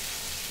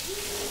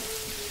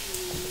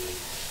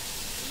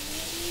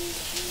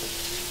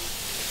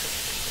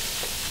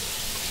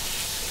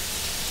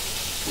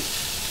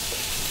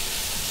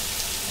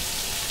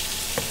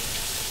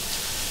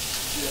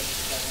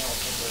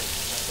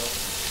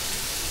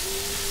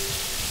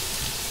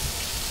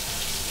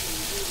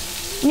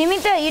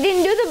Nimita, you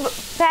didn't do the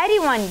patty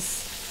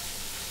ones.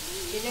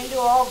 You didn't do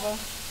all of them.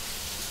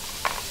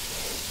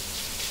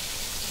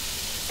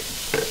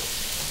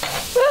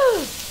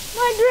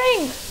 My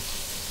drink.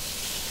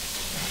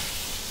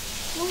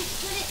 We'll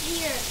put it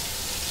here.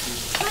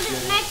 Put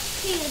it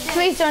next to you. There.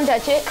 Please don't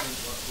touch it.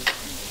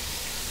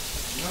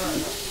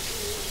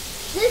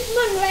 This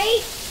one,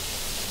 right?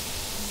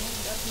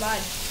 That's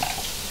mine.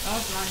 That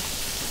was mine.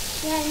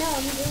 Yeah, I know.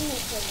 I'm doing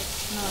it for you.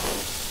 No,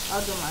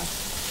 I'll do mine.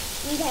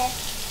 Okay.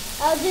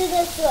 I'll do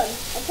this one.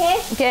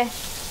 Okay? Okay.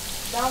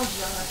 That one's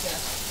done right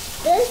there.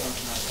 This?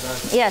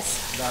 Yes.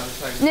 The other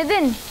side.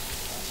 Nitin,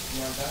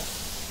 You want that?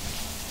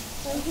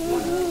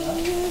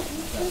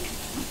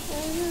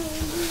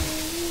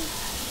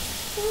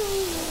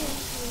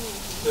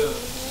 So,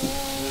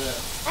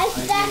 I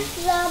stacked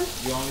them.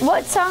 you only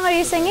what song are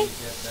you singing?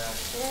 get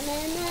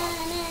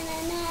that.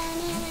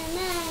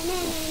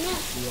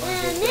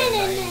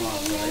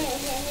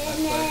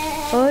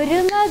 ഒരു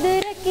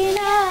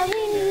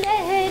മധുരക്കിനാവിൻ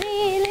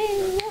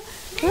ലഹരിയിലെങ്ങോ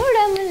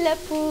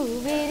മുടമുല്ലപ്പൂ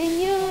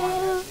വിരിഞ്ഞു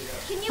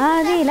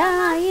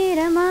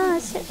അതിലായിരം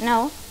ആശ No.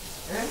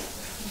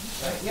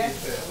 Guys,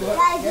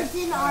 it's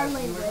in our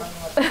language.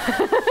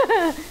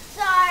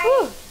 Sorry.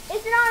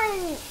 It's not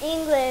in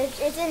English.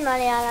 It's in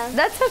Malayalam.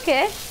 That's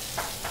okay.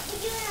 But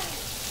you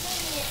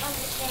maybe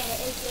understand it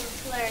if you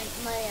learn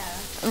Malayalam.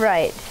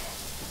 Right.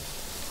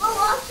 Oh,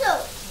 also,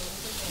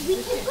 we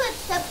can put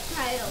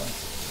subtitles.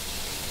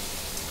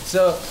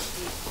 So,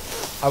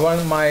 I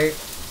want my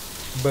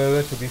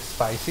burger to be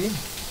spicy.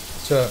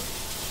 So,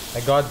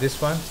 I got this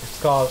one. It's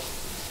called,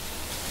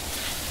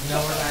 in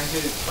our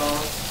language, it's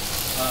called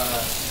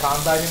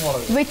Kandari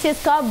Molag. Which is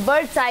called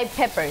bird's eye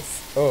peppers.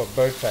 Oh,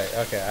 bird's eye.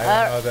 Okay, I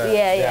don't know that.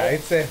 yeah.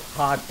 It's a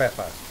hot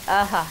pepper.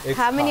 It's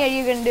How many hot. are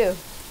you going to do?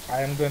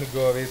 I am going to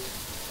go with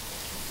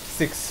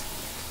 6.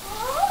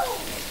 Oh,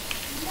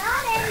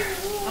 not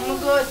anymore. I'm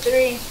gonna go with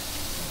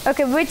 3.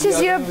 Okay, which is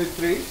your... with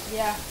 3?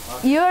 Yeah.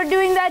 You're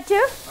doing that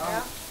too?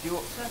 You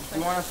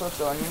want to flip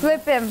the onion?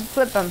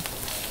 Flip him.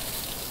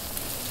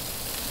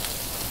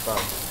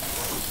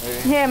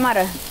 Ready? Here,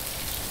 Mara.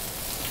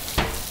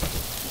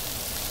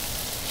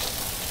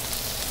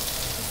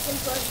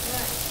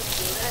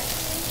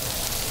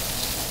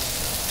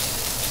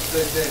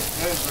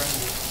 There's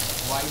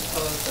white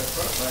color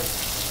pepper, right?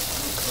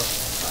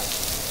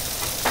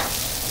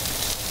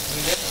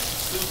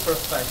 Super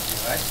spicy,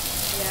 right?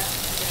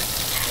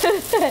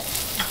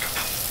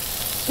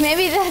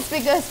 Maybe that's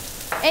because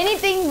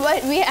anything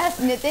what we ask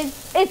Nitin,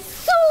 it's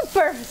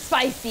super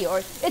spicy or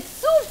it's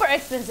super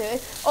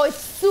expensive or it's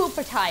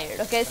super tired.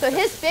 Okay, so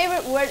his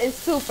favorite word is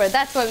super.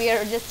 That's why we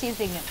are just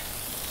teasing him.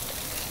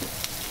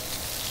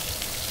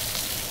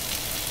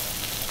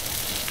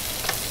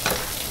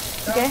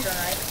 Okay.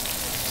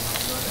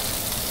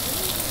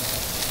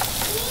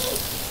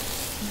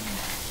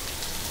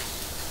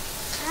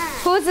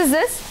 Whose is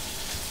this?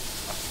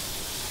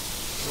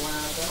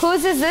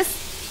 Whose is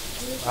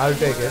this? I'll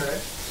take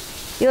it.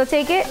 You'll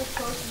take it?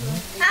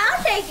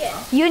 I'll take it.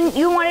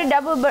 You want a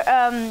double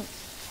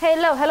hey,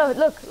 hello,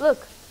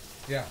 look.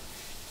 Yeah.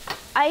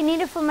 I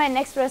need it for my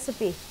next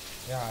recipe.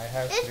 Yeah, I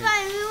have It's 3.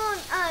 fine. We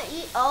won't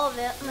eat all of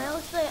it. We'll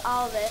say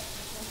all of it.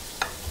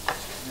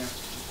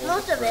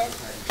 Most of it.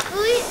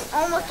 We'll eat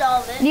almost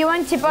all of Do it. you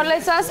want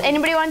chipotle sauce?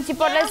 Anybody want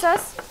chipotle Yeah.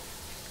 sauce?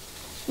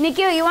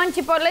 Nikhil, you want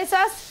chipotle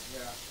sauce?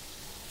 Yeah.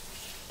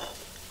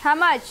 How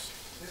much?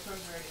 This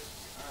one's ready.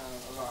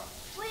 A lot.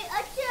 Wait,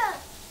 Acha,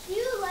 do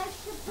you like I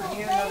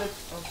need Chipotle? another.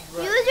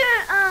 Use your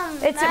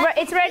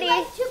It's ready. You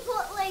like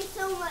Chipotle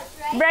so much,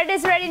 right? Bread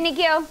is ready,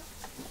 Nikhil.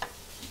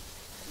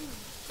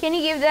 Can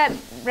you give that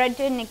bread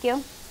to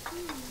Nikhil?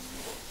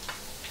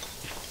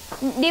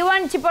 Do you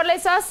want chipotle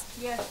sauce?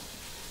 Yes.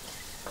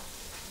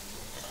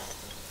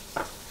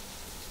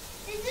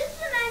 Is this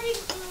the magic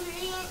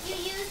ingredient you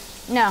use?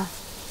 No.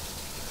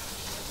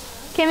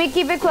 Can we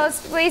keep it close,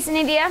 please,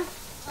 Nidia?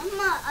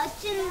 Mama,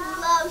 Achin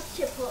loves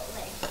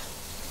Chipotle.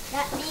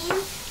 That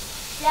means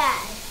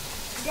Dad.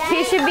 Dad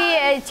He should be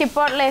a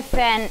Chipotle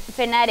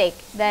fanatic.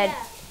 That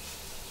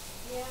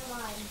Yeah,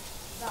 mine.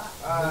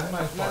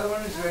 Another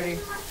one is ready.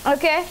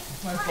 okay.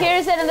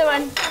 Here's another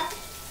one.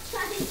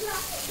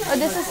 Oh,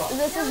 this is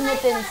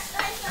Nitin's.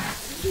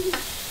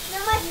 No,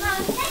 my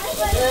phone.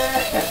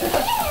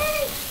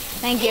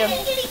 Thank you.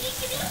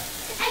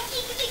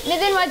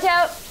 Nitin, watch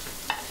out.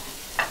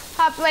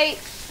 Hot plate.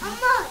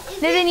 Mama,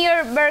 Nitin,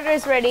 your burger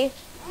is ready.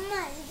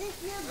 Mama, is this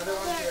your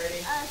brother,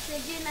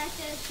 Sajin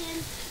Achin,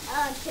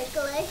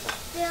 ticklish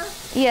still?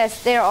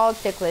 Yes, they're all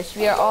ticklish.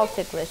 We are all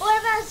ticklish. What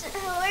about,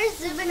 where's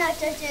Zubin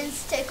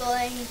Achin's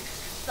tickling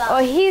spot? Oh,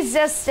 he's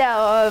just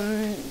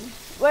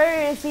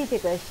where is he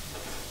ticklish?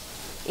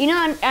 You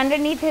know,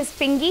 underneath his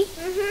pinky,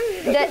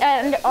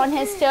 and on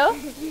his toe.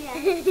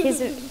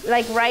 He's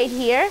like right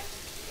here.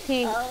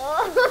 He.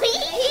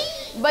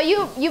 But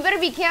you better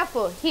be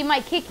careful. He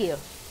might kick you.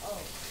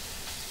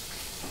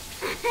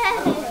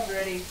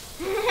 Ready.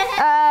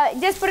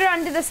 Just put it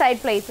onto the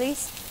side plate,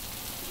 please.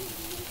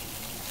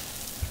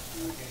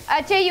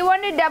 Achay, you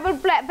wanted double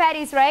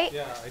patties, right?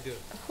 Yeah, I do.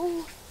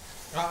 Ooh.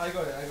 I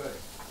got it.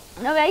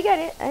 No, I got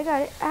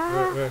it.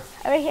 Ah, Where?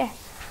 right here.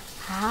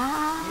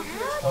 Ah.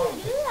 How do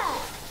you do that?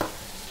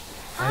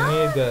 I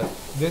need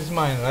this is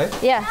mine, right?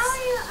 Yes. How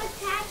are you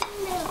attacking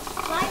the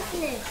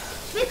lightness?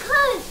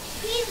 Because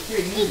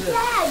he's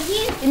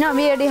dead. No,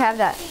 we already have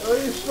that. Oh,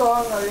 he's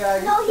stronger. Yeah,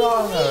 he's No,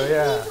 stronger. he's weak.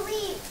 Yeah. He's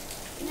weak.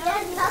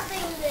 There's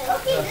nothing there.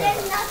 Okay,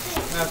 there's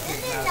nothing. Nothing,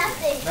 This is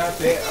nothing.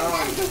 nothing. Nothing.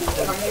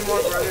 How many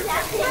more, brother?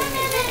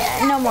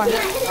 No more.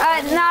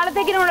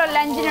 നാളത്തേക്കിനുള്ള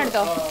ലഞ്ചിന്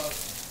എടുത്തോ.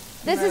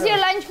 This is your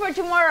lunch for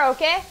tomorrow,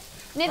 okay?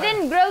 Nitin,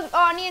 grilled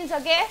onions,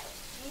 okay?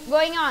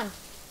 Going on.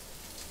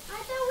 I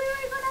thought we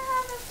were gonna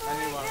have it for I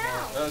need right one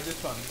now. more. This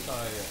one. This one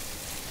right here.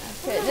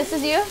 Okay, this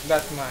is you.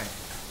 That's mine.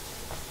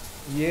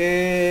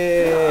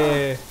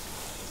 Yay!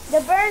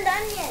 The burned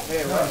onion.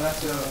 Hey, what?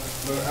 That's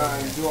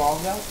you do all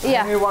that?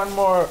 Yeah. I need one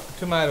more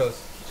tomatoes.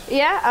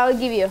 Yeah, I'll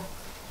give you.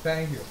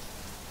 Thank you.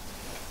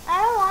 I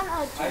don't want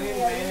a I need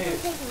tomato.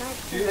 mayonnaise.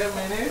 Do you have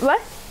mayonnaise?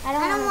 What? I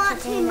don't want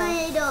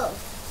tomatoes.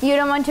 You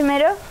don't want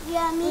tomato?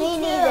 Yeah, me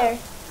neither.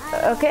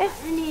 Okay.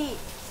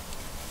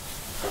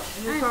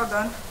 It's all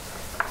done.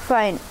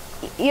 Fine.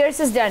 Yours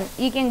is done.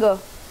 You can go.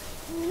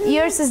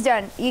 Yours is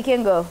done. You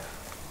can go.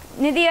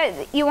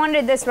 Nidya, you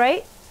wanted this,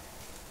 right?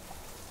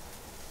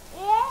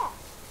 Yeah.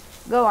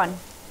 Go on.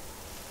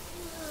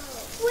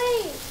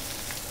 Wait.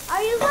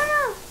 Are you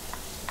gonna?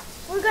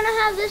 We're gonna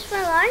have this for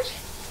lunch?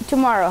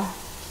 Tomorrow.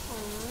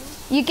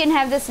 You can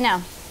have this now.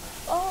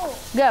 Oh.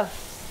 Go.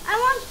 I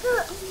want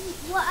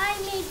what I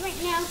made right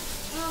now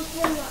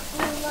for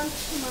lunch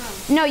tomorrow.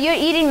 No, you're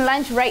eating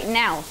lunch right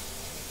now.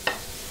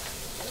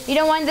 You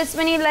don't want this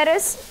many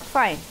lettuce?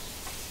 Fine.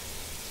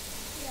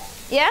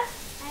 Yeah?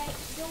 I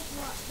don't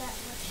want that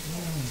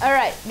much. All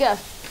right, go.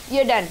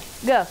 You're done.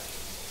 Go.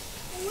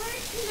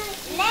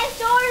 Next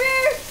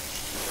order.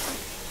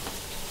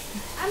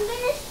 I'm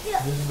gonna steal.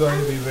 This is going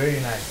to be very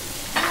nice.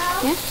 No,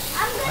 Yeah?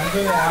 I'm I'm gonna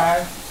going to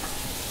add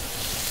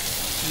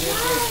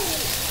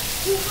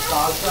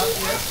salsa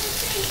here.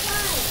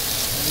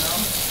 You know?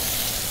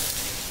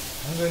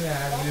 I'm going to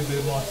add a little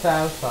bit more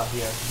salsa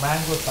here.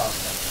 Mango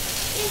salsa.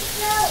 It's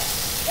filled.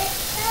 It's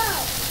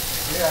filled.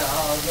 Yeah,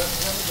 let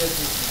me get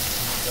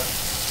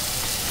this.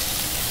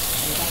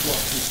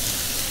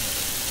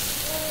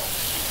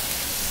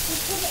 You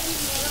put it in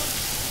the middle.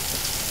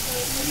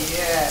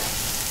 Yeah.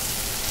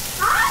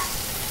 Huh?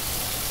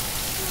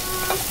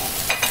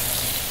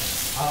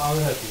 I'll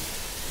help you.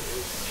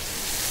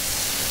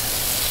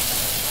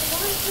 I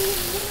want it in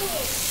the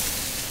middle.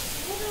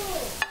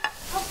 Middle.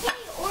 Okay,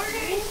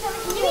 order in some.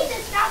 You need to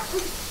stop.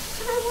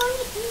 I want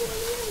it in the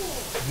middle.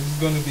 This is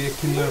going to be a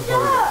killer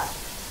burger.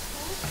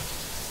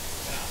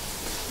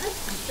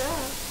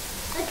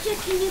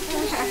 Can you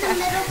put it in the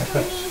middle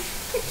for me?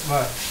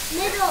 What?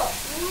 Middle.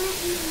 I want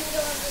it in the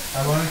middle of the.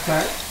 I want to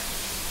try it?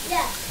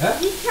 Yeah. Huh?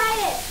 You try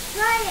it.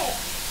 Try it.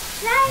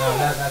 Try No,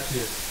 it. that's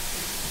it.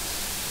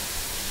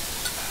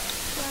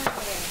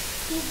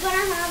 He's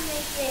gonna have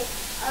make it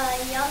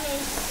yummy,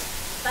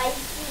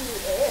 spicy.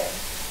 Ugh.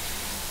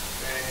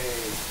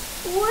 Hey.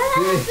 What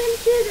happened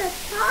to the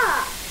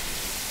top?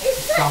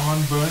 It's the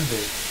Someone burned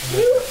it.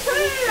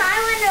 I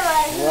wonder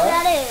who What?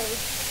 that is.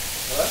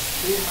 What?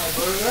 See my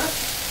burger?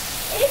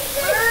 It's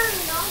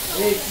burned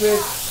also. It's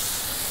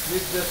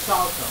with the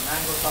salsa,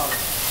 mango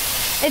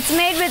salsa. It's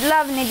made with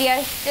love,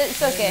 Nidya. It's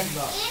okay. And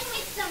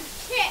with some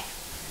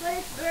chips, but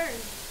it's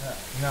burned.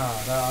 No,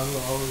 I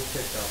will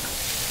check out.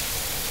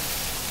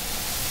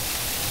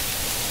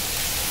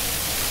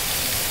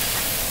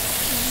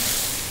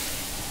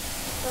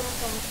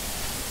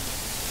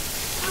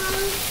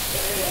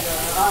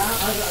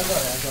 I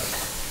got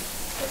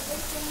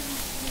it.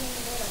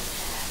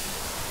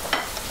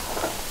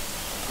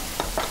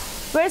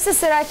 Where's the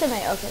sriracha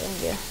mayo? Okay,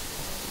 thank you.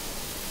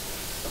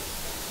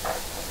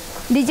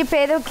 Did you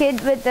pay the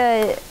kid with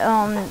the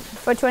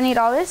for $20?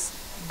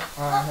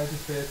 I had to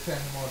pay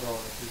 $10 more.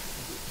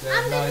 They're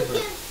I'm gonna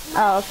neighbors. give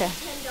Oh, okay. $10 to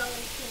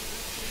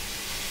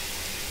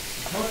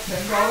No,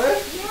 $10? Yeah,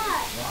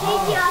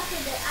 take it off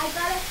of it. I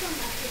got it from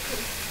Mexico.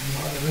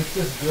 You're the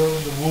richest girl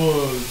in the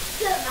world.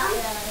 So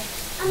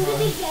I'm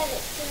gonna get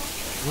it. So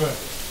Where?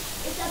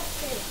 it's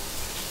upstairs.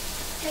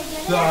 Should I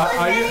get So, it?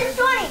 are you- It's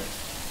 20.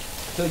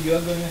 So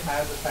you're going to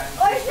have the pancake.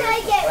 Or should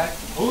I get- right?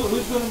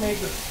 Who's going to make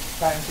the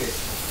pancake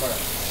first?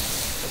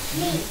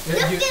 Me. Yeah,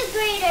 The you- fifth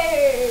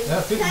graders.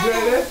 The fifth Kind of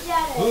grader?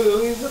 jealous.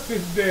 Who is the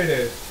fifth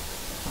grader?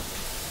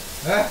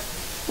 Huh?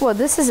 Well,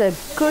 this is a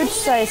good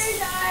size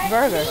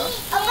burger.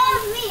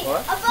 Above me.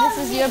 What? Above This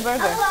is me. your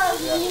burger.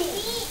 Above me.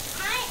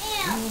 I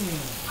am.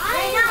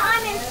 Right now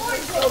I'm in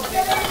fourth grade. On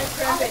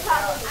the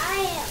top. I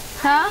am.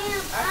 Huh? I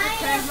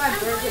am. my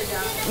burger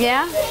down.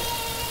 Yeah?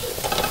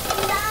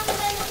 And I'm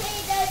gonna pay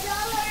the $1.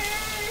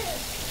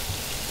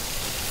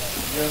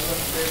 You're going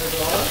to pay the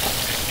dollar?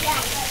 Yeah,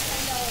 I got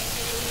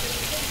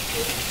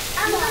 $10.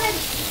 I'm gonna.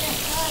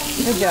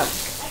 Good job.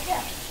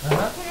 Uh-huh.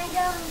 Can I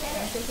go and get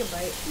it? Take a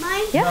bite.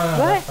 Mine? Yeah, No,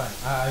 go that's ahead.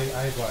 fine.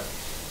 I got it.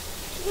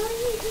 What are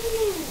you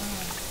doing?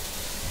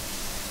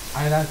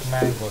 I like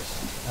mangoes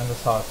and the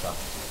salsa.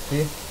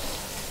 See?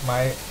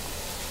 My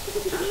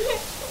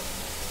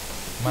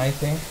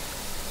thing,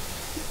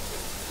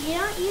 You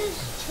don't use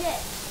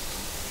chips.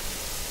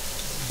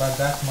 but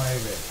that's my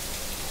way.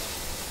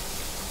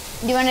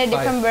 Do you want a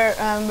different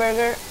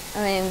burger? I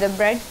mean, the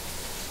bread?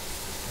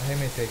 Let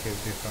me take a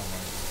different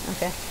one.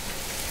 Okay.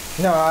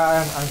 No,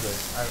 I'm good.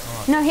 I'm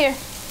okay. No, here.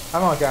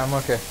 I'm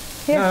okay.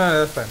 Here. No,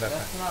 that's fine. That's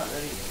That's not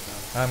ready yet,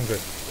 fine. I'm good.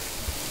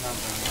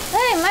 though.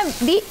 Hey,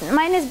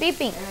 mine is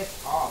beeping. And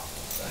it's off.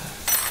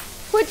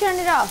 Who turned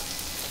it off?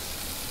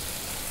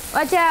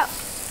 Watch out.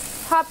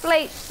 Hot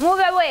plate. Move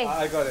away.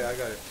 I got it. Yeah, I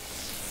got it.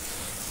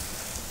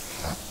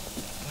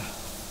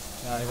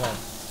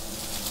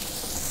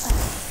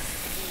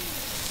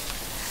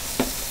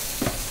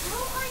 How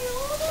are you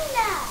holding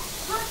that?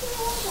 How can you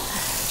hold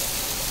that?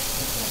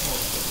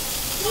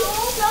 He's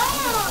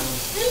strong.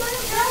 He's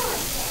strong.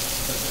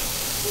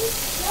 He's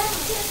strong.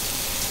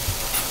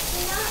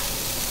 You're not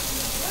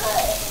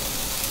good.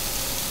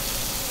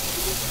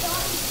 He's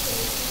strong.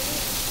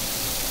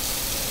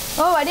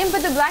 Oh, I didn't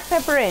put the black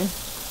pepper in.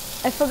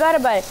 I forgot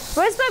about it.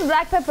 Where's my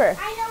black pepper?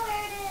 I know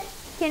where it is.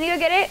 Can you go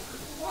get it?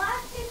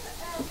 Black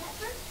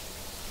pepper.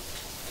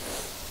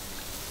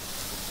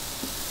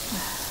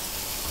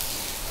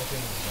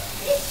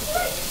 It's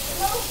like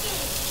smoking.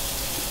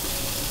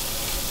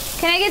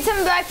 Can I get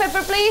some black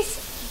pepper, please?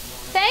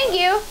 Thank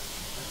you.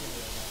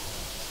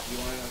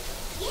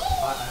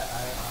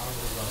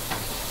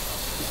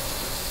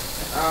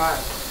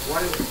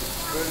 One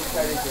good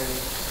patty patty.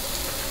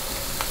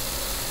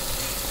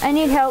 I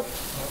need help.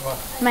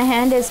 My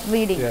hand is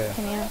bleeding. Yeah.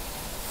 Can you?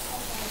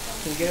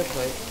 Can you get a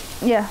plate?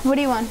 Yeah. What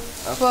do you want?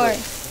 For?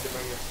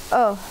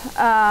 Oh,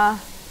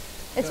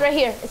 it's right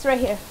here. It's right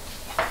here.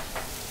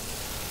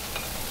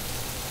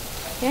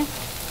 Okay.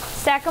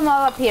 Stack them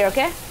all up here.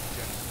 Okay.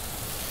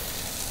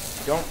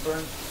 Don't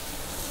burn.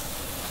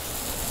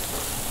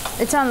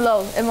 It's on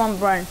low. It won't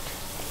burn.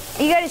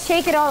 You gotta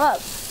shake it all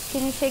up.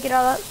 Can you shake it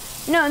all up?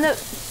 No.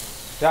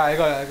 Yeah, I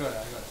got it.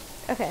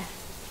 Okay.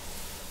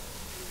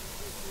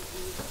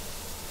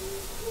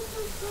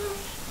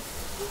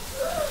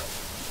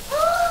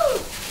 Oh,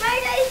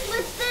 fried rice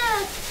with the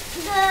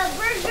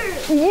burger.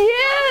 Yeah.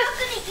 I'm not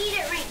gonna eat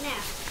it right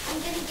now. I'm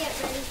gonna get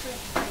ready for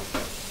it.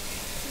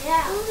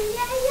 Yeah. Oh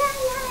yeah.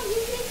 You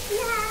can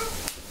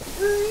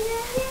yeah. Oh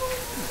yeah.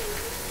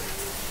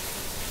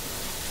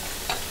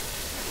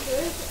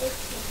 Where's it?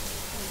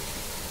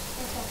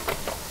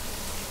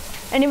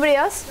 Anybody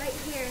else? Right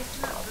here.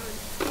 It's not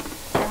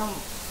on.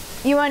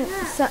 You want a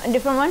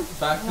different one?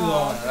 Back to the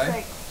oven,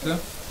 right? So,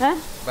 Huh?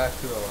 back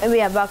to the oven. Oh,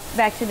 yeah.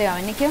 Back to the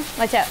oven. Nikhil,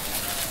 watch out.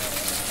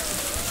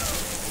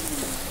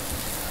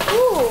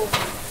 Ooh.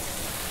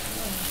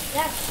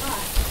 That's hot.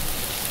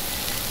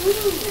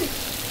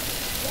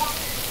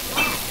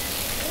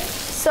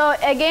 So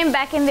again,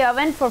 back in the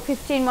oven for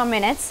 15 more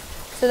minutes.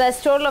 So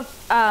that's total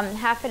of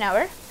half an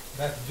hour.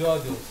 That's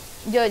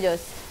Jojo's.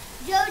 Jojo's.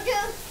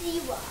 Jojo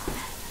Siwa.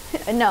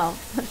 No.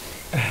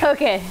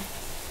 Okay.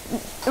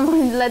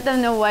 Let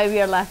them know why we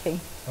are laughing.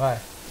 Why?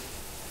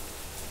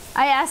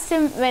 I asked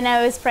him when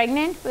I was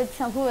pregnant with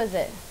some, who was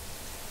it?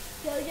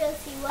 Jojo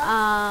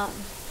Siwa.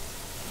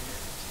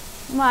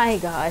 My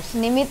gosh,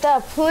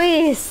 Nimita,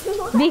 please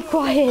be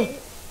quiet.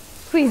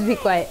 Please be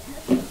quiet.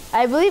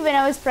 I believe when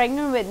I was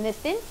pregnant with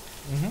Nitin,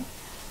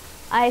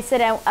 I said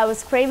I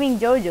was craving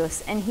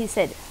Jojo's, and he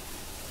said,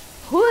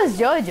 "Who is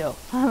Jojo?"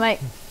 I'm like,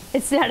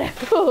 "It's not a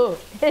who.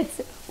 It's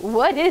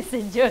what is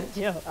a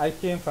Jojo?" I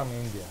came from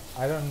India.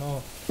 I don't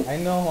know. I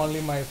know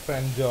only my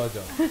friend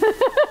Jojo.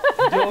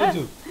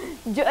 Jojo.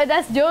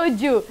 That's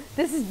Jojo.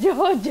 This is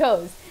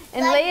Jojo's.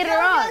 And Like later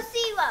Jojo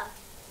Siwa.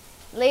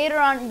 later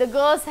on, the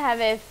girls have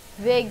a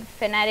big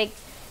fanatic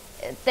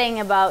thing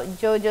about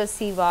Jojo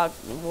Siwa,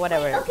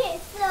 whatever. Okay,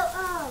 so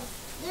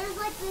there's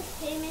like this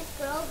famous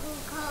girl who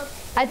called.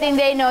 I think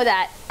they know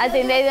that. I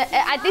think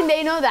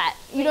they know that.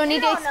 You don't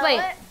need to don't know explain.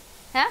 it.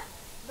 Huh?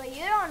 But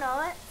you don't know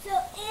it. So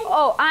in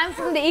Oh, I'm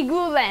from the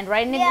igloo land,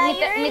 right? Yeah,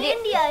 you're in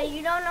India.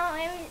 You don't know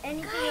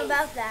anything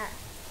about that.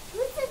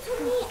 Listen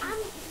to me. I'm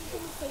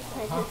gonna say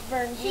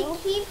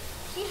something.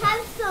 She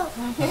has so.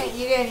 I can't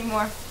eat it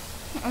anymore.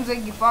 I was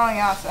like, you're falling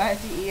out, so I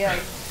have to eat like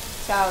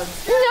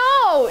salads.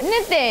 No,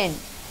 Nathan.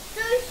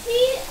 So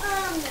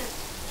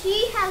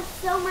she has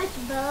so much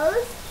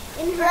bows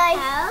in her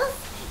house,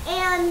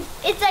 and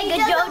It's like She a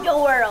doesn't-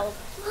 JoJo world.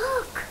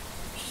 look.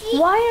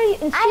 Why are you?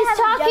 She's have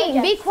a talking.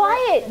 JoJo. Be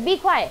quiet. Be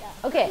quiet.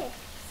 Okay.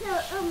 So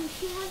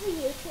she has a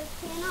YouTube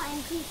channel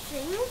and she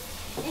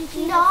sings, and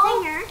she's No. a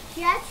singer.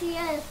 Yeah, she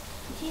is.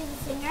 She's a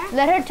singer.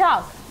 Let her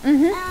talk.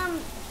 Mm-hmm.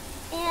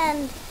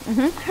 And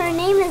her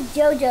name is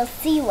JoJo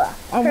Siwa.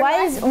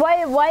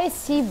 Why is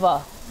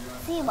Siva?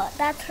 Siwa.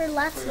 That's her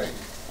last name.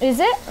 Is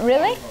it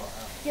really?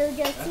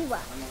 JoJo Siwa.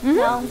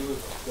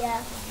 Mm-hmm. Yeah.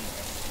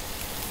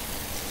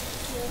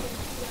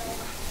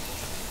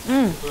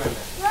 Mm.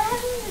 We're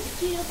having a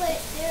mosquito, but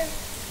they're.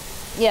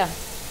 Yeah.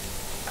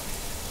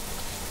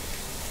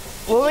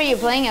 What were you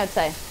playing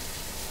outside?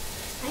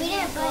 We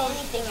didn't play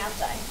anything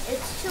outside.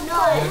 It's too We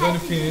are going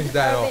to finish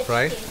that off,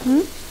 right?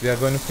 We are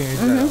going to finish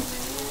that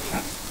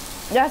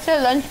off. That's our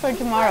lunch for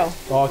tomorrow.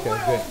 Okay,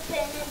 good.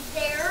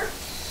 there.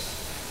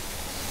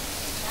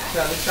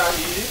 Shall we start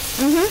eating?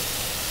 Mm-hmm.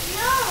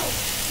 No,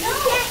 you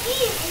can't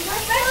eat. The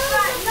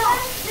restaurant, no.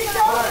 The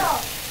JoJo.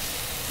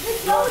 The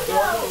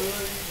JoJo. We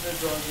will eat the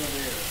Jojo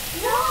later.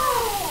 No.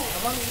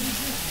 Come on, eat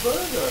this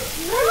burger.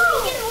 No.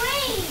 You can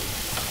wait.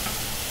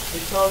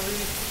 It's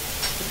already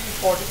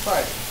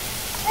 3:45.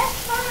 That's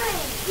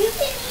fine. You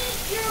can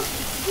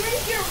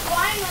drink your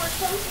wine or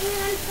something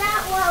like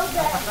that while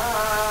the.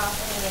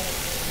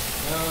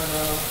 No.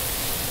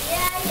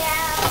 Yeah.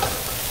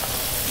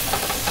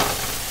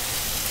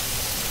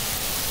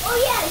 Oh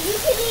yeah, you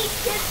can eat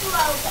chips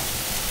while the.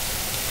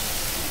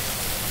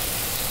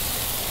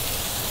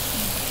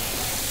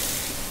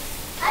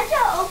 I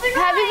just open.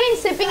 Have you been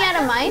sipping out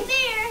of mine?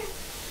 There.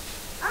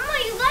 Mama,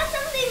 you got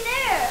something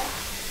there.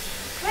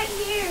 Right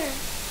here.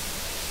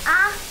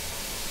 Ah.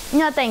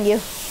 No, thank you.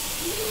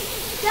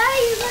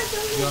 Daddy, you got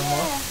something You want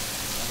more?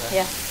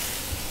 there. Yeah.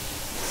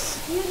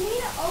 You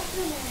need to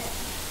open it.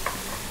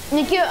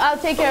 Nikki, I'll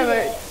take care of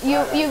her.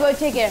 You go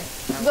take care.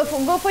 Go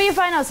for your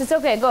finals. It's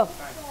okay. Go.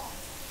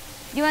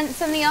 You want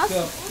something else?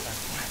 So,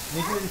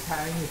 Nikhil is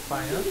having his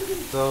final.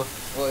 So,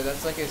 Well,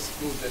 that's like a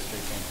school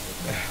district thing.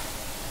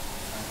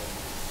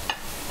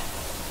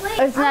 Wait,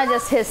 It's not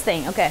just his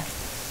thing. Okay.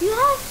 You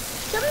have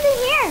something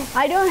here.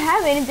 I don't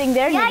have anything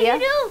there, Yeah, Nydia. you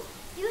do.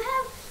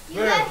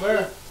 You have.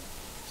 where?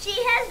 She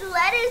has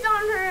lettuce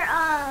on her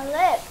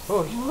lips.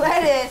 Oh,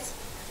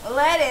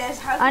 Lettuce.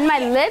 How On can my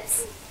you-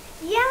 lips?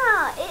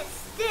 Yeah, it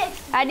sticks.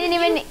 I didn't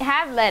even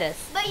have lettuce.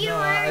 But you no,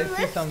 wear I see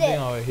lipstick. something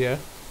over here.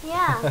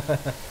 Yeah.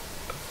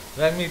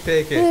 Let me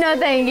take it. No,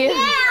 thank you. Yeah.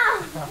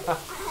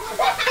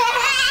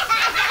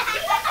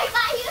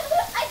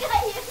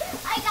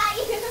 I got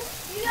you.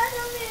 You got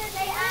something to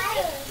say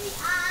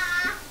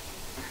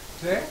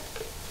Say?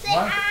 Say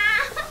What?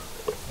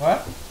 What?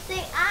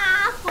 Say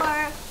for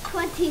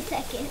 20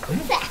 seconds.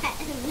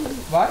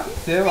 What?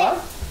 Say what?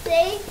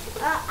 Say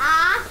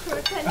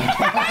for 20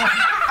 seconds.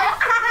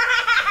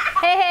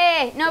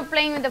 Hey, no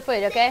playing with the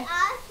food, okay?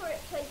 For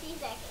 20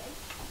 seconds.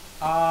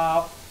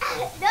 Uh,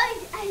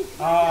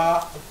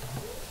 No,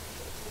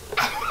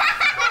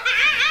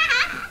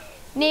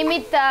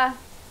 Nimita,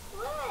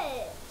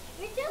 what?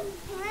 You're just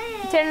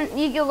playing.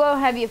 you go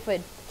have your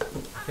food.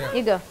 okay.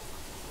 You go.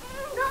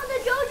 No, the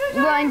JoJo's Go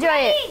aren't enjoy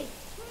it. ready.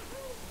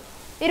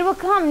 It will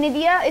come,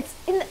 Nidia. It's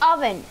in the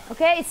oven,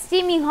 okay? It's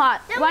steaming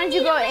hot. Then Why we don't you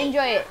need go to make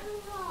enjoy it? it.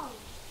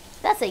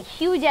 That's a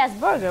huge ass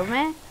burger,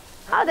 man.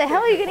 How the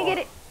hell are you gonna get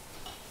it?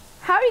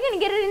 How are you gonna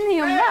get it in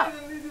your mouth?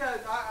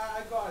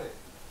 I got it.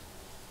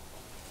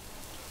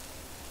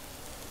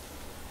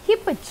 He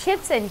put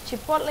chips and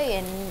chipotle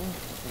and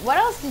what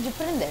else did you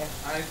put in there?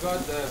 I got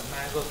the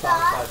mango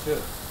salsa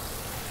too.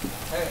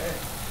 Hey.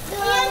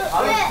 And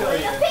I'll chips. show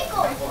you. The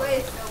pickle. This way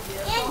is so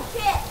beautiful. And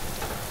chips.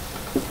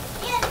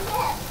 And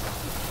chips.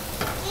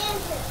 And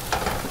chips.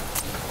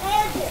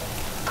 And chips.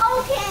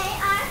 Okay,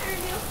 I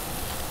heard you.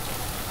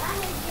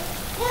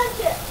 And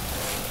chips.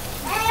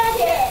 And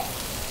chips.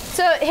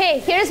 So hey,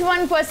 here's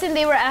one question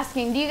they were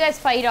asking. Do you guys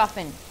fight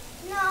often?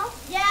 No.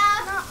 Yeah.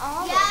 Not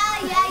all. Yeah.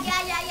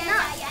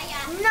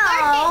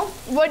 No.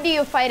 What do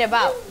you fight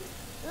about?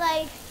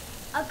 Like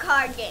a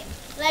card game.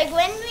 Like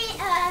when we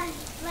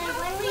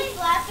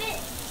slap it,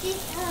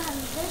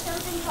 there's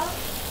something called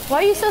Why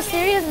are you so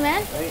serious,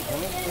 man? Wait, let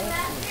me Spin finish.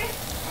 Master,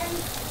 and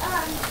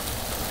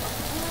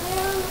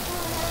whenever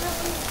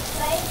we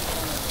fight,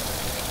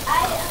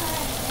 I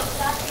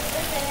stop the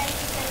first, and then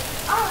she said,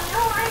 "Oh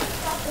no, I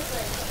stopped the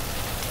first."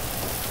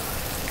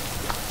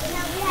 And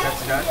then we have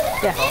That's to done? do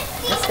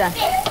Yeah, it's done.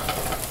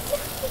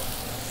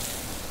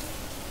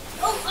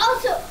 Oh,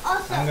 also,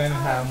 I'm going to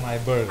have my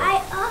burger. I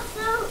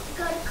also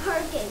got a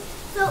card game.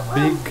 So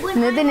Big. when I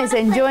Nathan is wanna play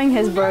enjoying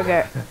his Uno-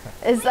 burger.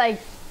 It's like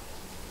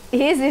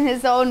he's in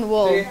his own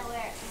world. See?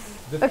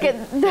 The Okay.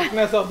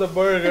 thickness of the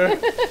burger.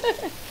 Okay,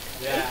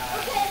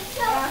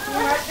 so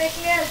More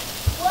thickness.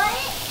 what?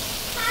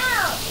 How?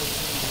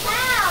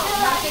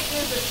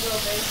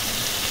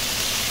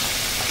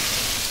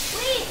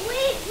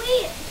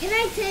 Wait. Can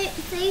I say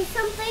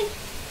something?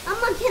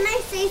 Mama, can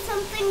I say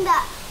something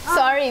that...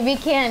 Sorry, we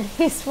can't.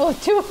 He's full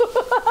too.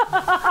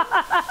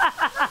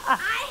 I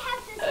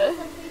have to say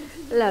something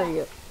to you. Love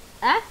you.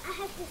 Huh? I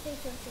have to say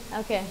something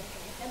Okay.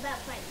 about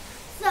playing.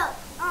 So,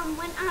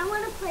 when I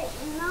want to play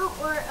Uno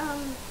or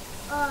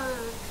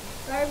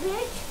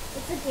garbage,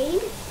 it's a game.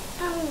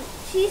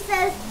 She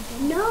says,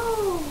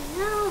 no,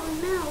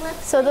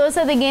 let's So those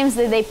are the games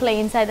that they play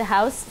inside the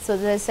house. So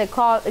there's a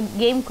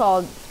game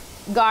called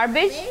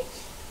Garbage. play.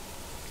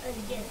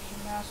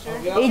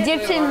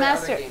 Egyptian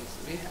Master.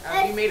 We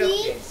made up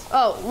games.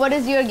 Oh, what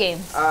is your game?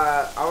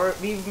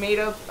 We've made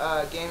up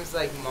games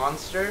like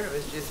Monster,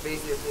 which is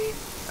basically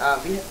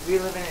we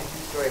live in a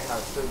two-story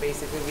house, so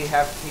basically we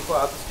have people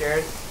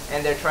upstairs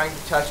and they're trying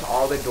to touch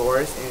all the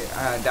doors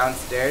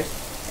downstairs,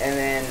 and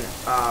then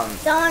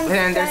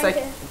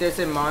there's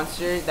a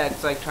monster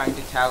that's like trying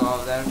to tag all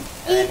of them.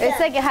 And It's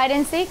like a hide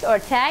and seek or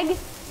tag.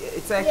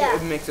 it's like Yeah.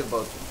 a mix of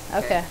both.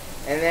 Okay.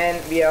 And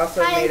then we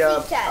also Hide and made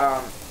up seek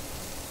tag.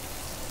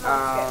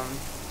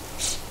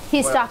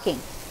 He's What talking.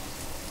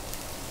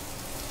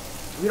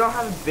 we don't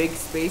have a big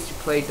space to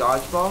play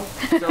dodgeball,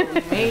 so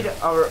we made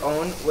our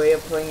own way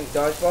of playing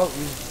dodgeball.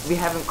 We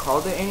haven't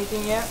called it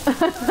anything yet.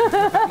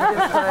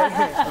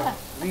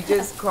 We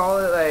just call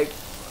it like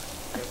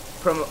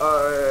from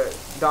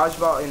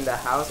dodgeball in the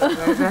house or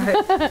something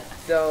like that.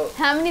 So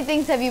How many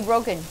things have you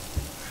broken?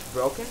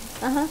 broken?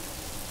 Uh-huh.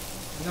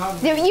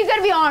 Not You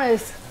gotta be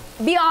honest.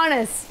 Be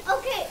honest.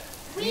 Okay,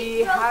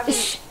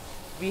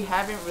 We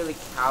haven't really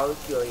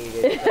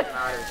calculated the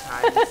amount of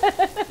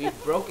times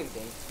we've broken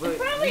things, but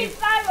we've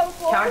 5 or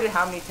 4. counted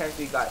how many times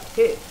we got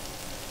hit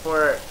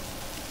for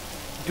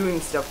doing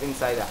stuff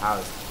inside the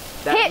house.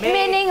 That Hit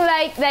meaning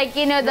like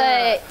you know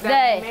the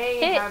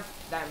hit.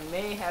 that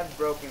may have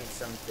broken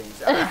some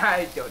things.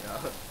 I don't know.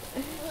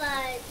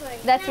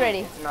 That's ready.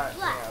 It's not.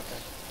 What? Yeah,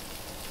 okay.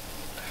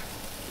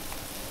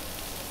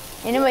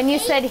 You know when you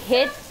said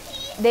hit,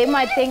 they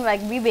might think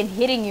like we've been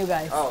hitting you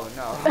guys. Oh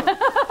no.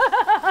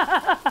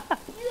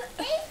 You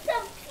ate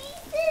some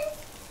pieces?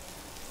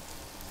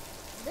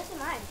 This is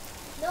mine.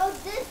 No,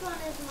 this one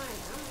is mine.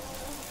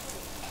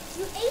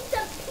 You ate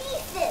some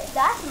pieces.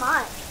 That's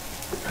mine.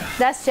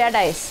 That's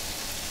Jedi's.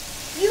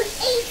 You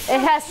ate some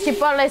It has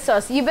chipotle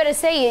sauce. You better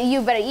say it.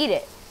 You better eat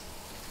it.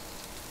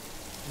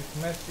 It's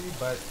messy,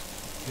 but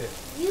good.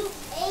 You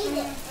ate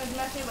it. It's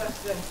messy, but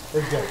it's good.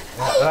 It's good.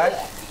 Yeah, right?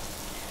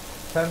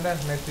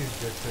 Sometimes messy is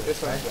good too.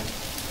 This one's right? good.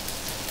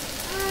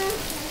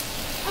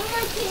 Mama,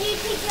 can you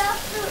take off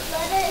the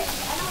lettuce?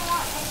 I don't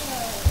want any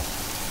lettuce.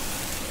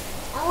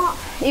 I want...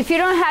 If you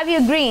don't have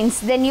your greens,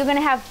 then you're gonna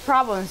have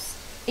problems.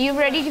 Are you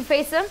ready to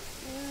face them?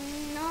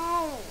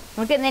 No.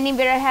 Okay, then you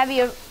better have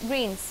your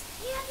greens.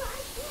 Yeah, but I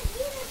can't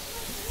eat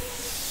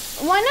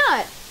it. Why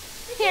not?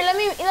 Here,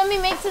 let me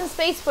make some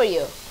space for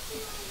you.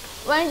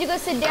 Why don't you go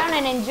sit down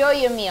and enjoy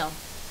your meal?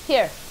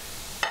 Here.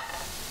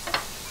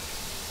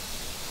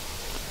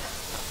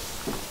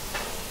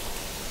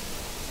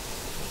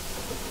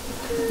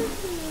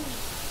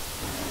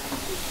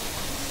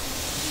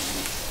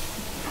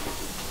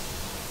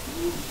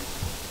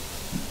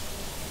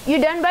 You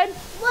done, bud?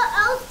 What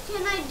else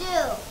can I do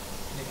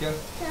You can.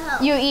 to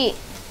help? You eat.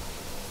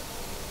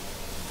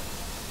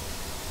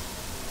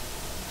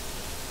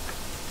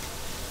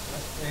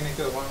 You need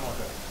to one more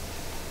time.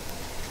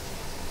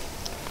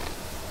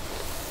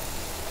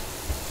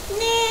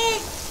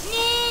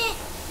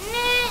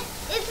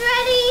 It's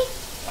ready.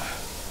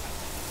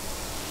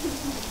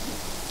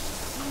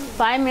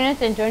 5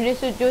 minutes and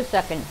 22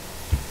 seconds.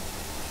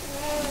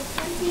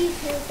 22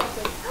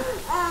 seconds.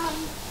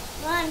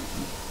 1,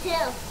 2,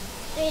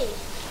 3,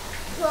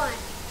 4,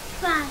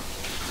 5,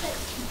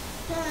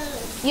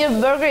 6, 7. Your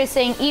burger is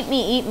saying, eat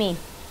me, eat me.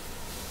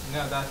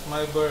 No, that's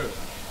my burger.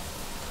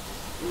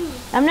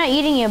 I'm not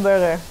eating your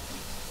burger.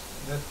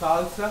 The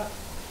salsa,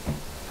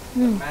 the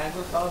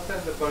mango salsa,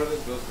 and the burger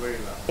goes very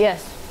well.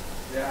 Yes,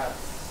 Yeah,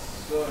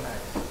 so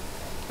nice.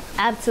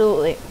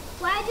 absolutely.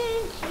 Why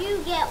didn't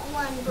you get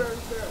one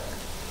burger?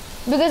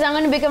 Because I'm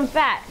going to become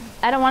fat.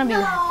 I don't want to be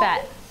No.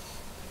 fat.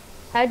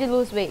 How to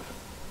lose weight?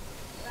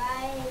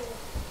 Right.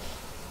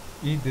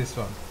 Eat this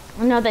one.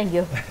 No, thank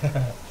you.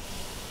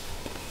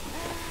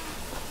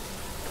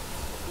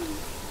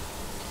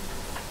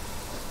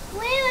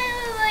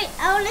 Wait.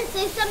 I want to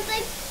say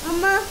something.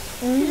 Mama,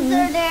 since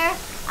they're there,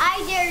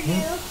 I dare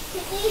you to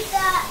eat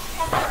that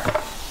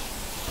pepper.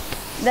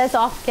 That's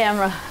off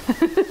camera.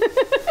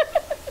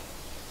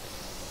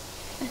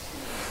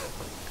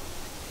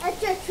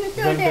 That's your truth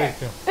or Don't dare.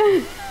 take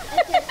it.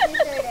 That's your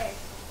truth or dare.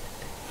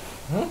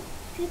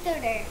 Truth or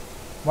dare.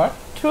 What?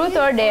 Truth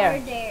or dare?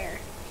 Dare.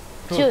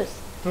 Choose.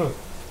 Truth.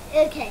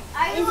 Okay.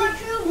 Are you Is a it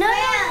true no,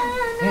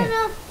 man?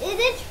 no. Is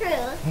it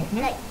true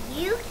that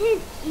you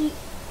can eat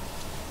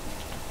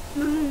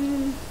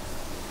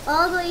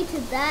all the way to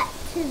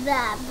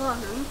that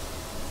bottom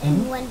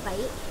in one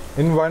bite?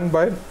 In one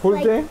bite, full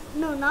Like, thing?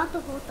 no, not the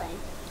whole thing.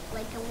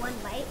 Like in one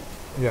bite.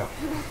 Yeah.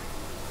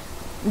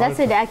 That's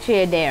it,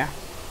 actually a dare.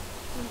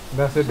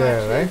 That's it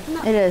there,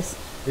 right? It is.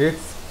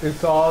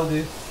 It's all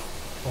this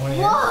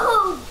onion.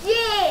 Whoa,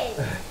 Jay!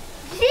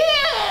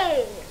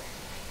 Jay!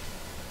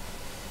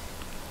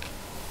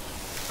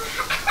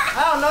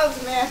 I don't know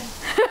this man.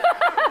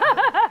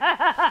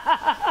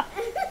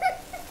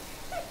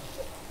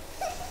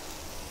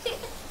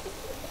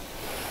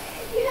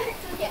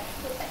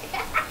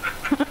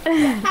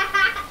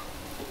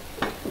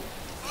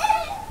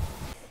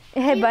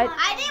 Hey, bud.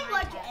 I didn't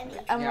watch any.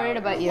 I'm worried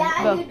about you.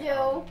 Yeah, Go. you do.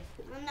 No.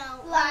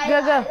 Liar,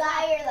 Go, go.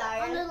 liar,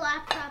 liar. On the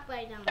laptop,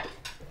 I don't.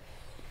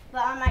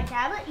 But on my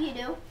tablet, you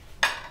do.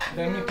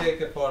 Let me take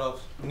a photo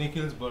of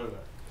Nikhil's burger.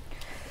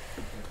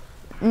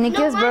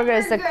 Nikhil's No, my burger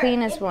is the burger.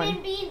 cleanest It's one.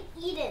 been being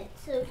eaten,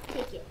 so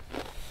take it.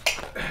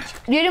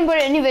 You didn't put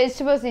any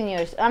vegetables in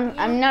yours.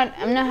 I'm not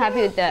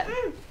happy with that.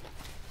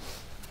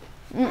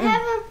 I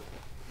haven't.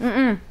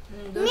 Mm-mm.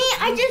 Me,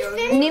 I just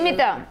finished.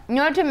 Nimita,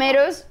 no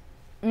tomatoes,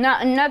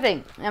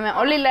 nothing. I mean,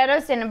 only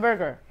lettuce and a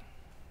burger.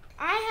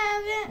 I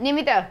haven't.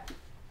 Nimita,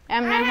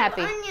 I'm I not have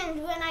happy.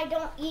 onions when I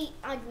don't eat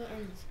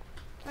onions.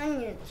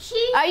 Onions.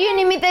 Are you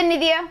Nimita,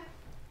 Nidya?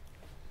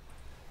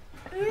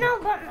 No,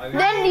 but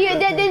Then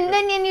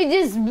you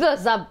just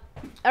buzz up.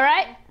 All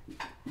right?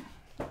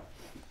 I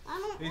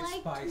don't It's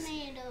like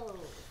spicy. tomatoes.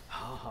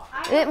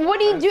 What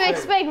did you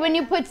expect when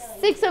you put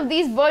 6 of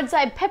these bird's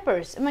eye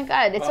peppers? Oh my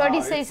God, it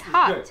already says it's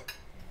hot. good.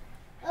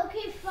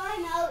 Okay,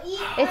 fine, I'll eat.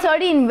 It's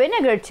already in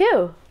vinegar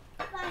too.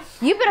 Fine.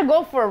 You better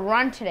go for a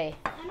run today.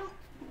 I don't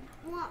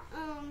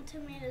want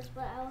tomatoes,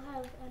 but I'll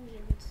have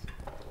onions.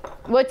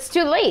 What's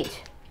too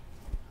late?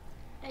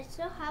 I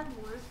still have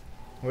more.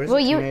 Where's Well,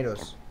 the you-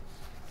 tomatoes?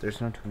 There's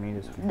no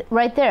tomatoes.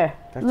 Right there.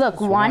 That's Look,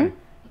 just one.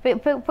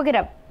 Pick it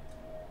up.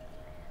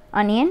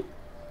 Onion.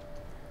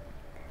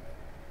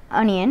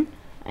 Onion.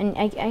 And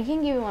I can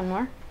give you one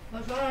more.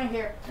 What's going on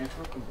here? And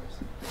cucumbers.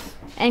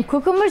 And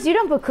cucumbers? You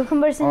don't put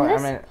cucumbers in Oh, this?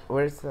 I mean,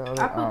 where's the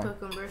other? I put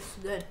cucumbers.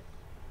 Good.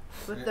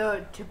 With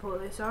the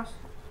chipotle sauce.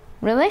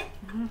 Really?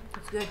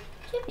 It's good.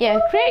 Yeah,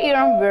 create your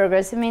own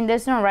burgers. I mean,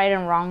 there's no right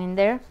and wrong in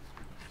there.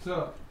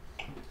 So,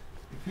 if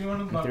you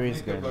want to There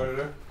is make a good.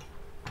 burger,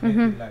 make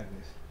it like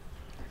this.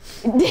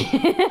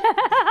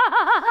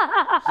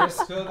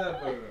 Just show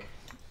that burger.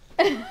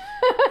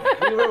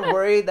 We were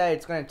worried that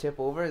it's gonna tip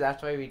over.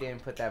 That's why we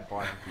didn't put that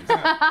bottom piece.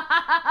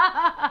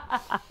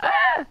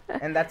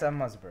 And that's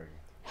Emma's burger.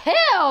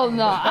 Hell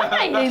no!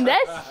 I'm not eating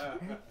this.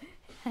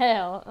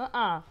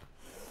 Hell,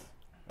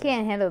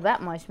 Can't handle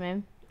that much,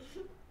 man.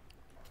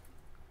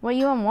 What,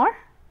 you want more?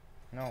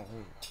 No,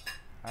 wait.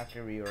 I have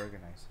to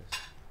reorganize this.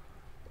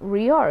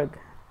 Reorg.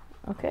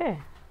 Okay.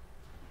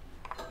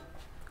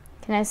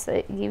 Can I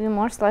give you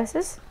more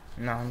slices?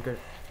 No, I'm good.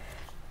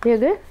 You're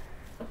good?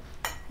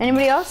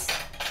 Anybody else?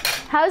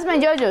 How's my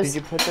Did JoJo's?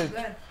 you put the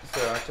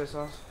sriracha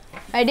sauce?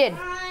 I did.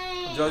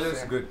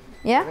 Georgia's good.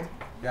 Yeah?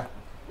 Yeah.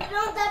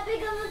 Not that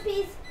big of a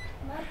piece.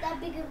 Not that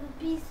big of a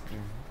piece.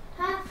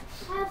 Half.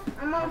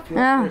 I'm I on feel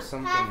Ah. like there's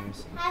something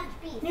missing.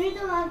 half piece. You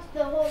don't want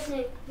the whole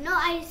thing. No,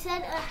 I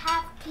said a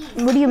half piece.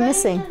 What are you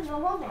missing? Let me go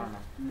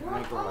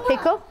watch.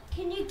 Pickle?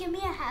 Can you give me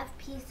a half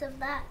piece of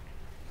that?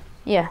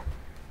 Yeah.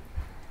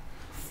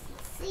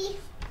 See?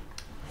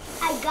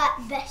 I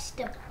got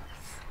vegetables.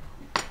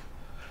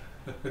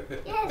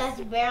 Yes.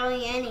 That's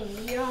barely any.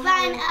 You don't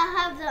Fine, I'll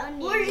have the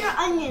onions. Where's your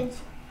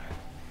onions?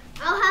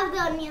 I'll have the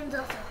onions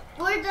also.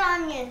 Where's the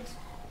onions?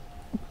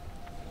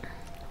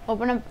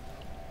 Open up.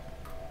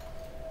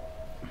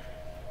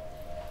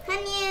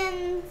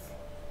 Onions.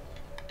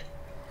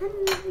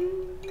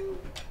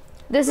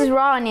 This is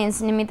raw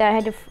onions, Nimita. I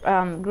had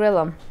to grill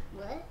them.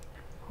 What?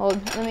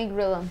 Hold, let me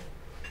grill them.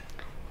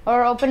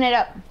 Or open it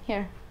up.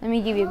 Here, let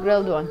me give you a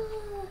grilled one.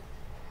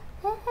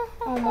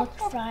 Almost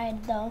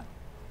fried though.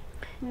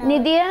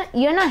 Nidya,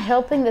 you're not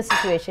helping the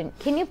situation.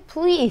 Can you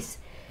please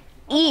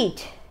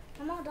eat?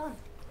 I'm all done.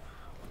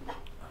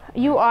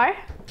 You are?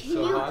 Can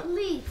So you hot?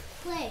 please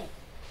play?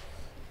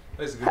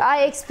 That's good.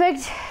 I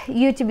expect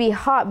you to be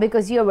hot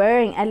because you're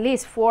wearing at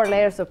least 4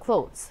 layers of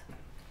clothes.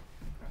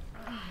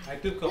 I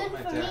took off Good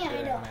my for me, jacket I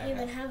and don't my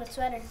even hat. have a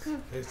sweater.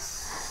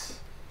 It's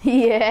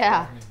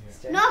Yeah.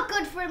 Not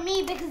good for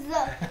me because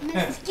the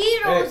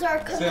mosquitoes are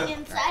coming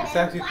inside it's and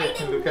actually take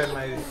a biting look at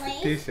me. my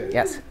t-shirt.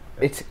 Yes,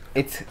 it's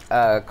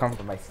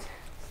compromised.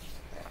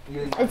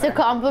 It's a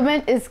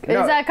compliment. Is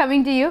No. that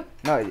coming to you?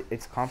 No,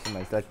 it's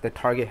compromised. Like the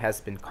target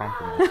has been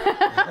compromised.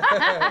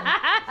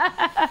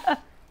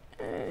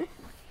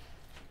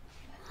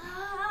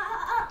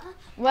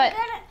 What?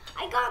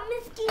 I got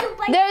mosquito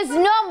bites. There's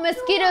no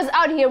mosquitoes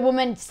out here,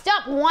 woman.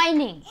 Stop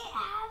whining. I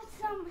have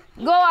some.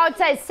 Go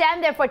outside,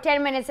 stand there for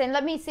 10 minutes and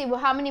let me see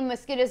how many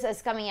mosquitoes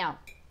is coming out.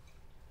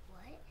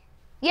 What?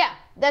 Yeah,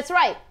 that's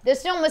right.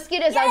 There's no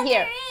mosquitoes out here.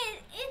 There is.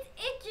 It's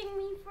itching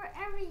me for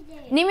every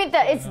day.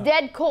 Nimita, it's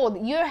dead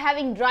cold. You're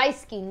having dry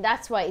skin.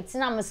 That's why. It's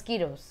not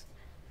mosquitoes.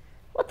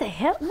 What the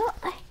hell? No,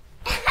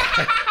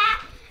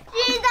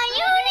 She's a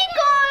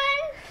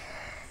unicorn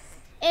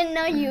in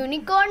the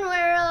unicorn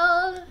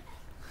world.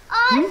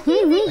 Oh,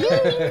 she's a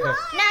unicorn.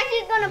 Now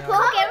she's gonna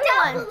poke everyone. Comment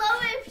down below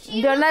if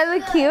Don't I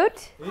look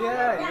cute?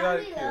 Yeah, you are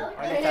cute.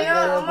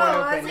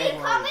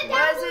 Comment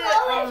down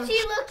below if she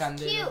looks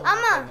cute.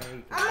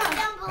 Comment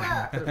down below.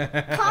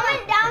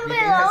 Comment down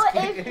below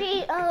if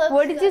she looks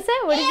What did you say?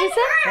 What did you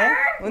say?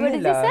 What did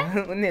you say?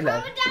 Unila.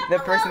 The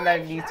person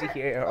that needs to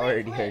hear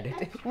already heard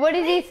it. What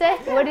did he say?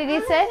 What did he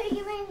say?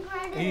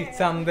 ഈ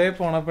ചന്തയിൽ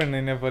പോണ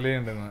പെണ്ണിനെ പോലെ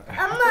ഉണ്ടെന്ന്.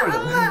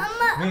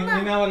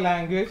 In our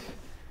language,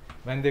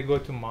 when they go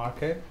to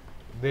market,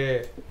 they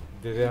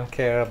don't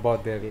care about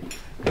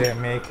their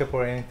makeup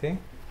or anything.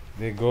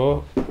 They go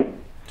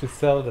to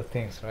sell the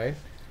things, right?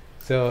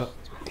 So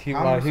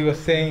what he was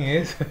saying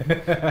is,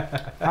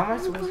 How am I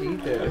supposed to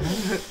eat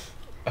this?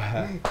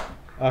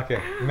 okay,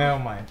 never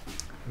mind.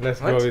 Let's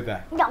go with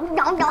that.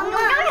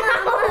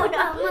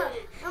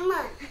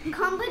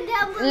 Comment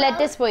down below. Let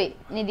us wait,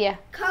 Nidya.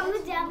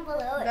 Comment down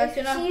below That's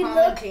if enough she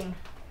looks commenting.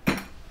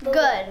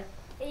 good.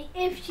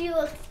 If she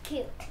looks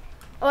cute.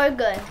 Or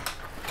good.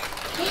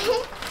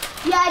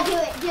 Yeah, do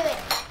it, do it.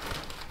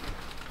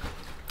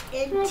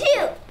 In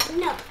 2,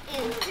 no,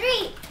 in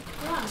 3,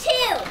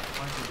 2,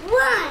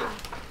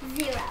 1,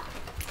 0.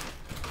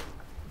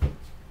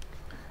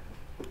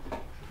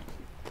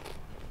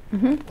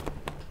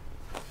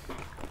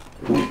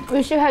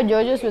 We should have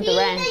JoJo's with the Be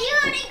ranch. the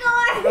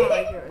unicorn. I don't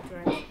like it. It's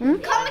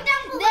ranch. Comment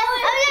down below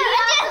if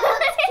she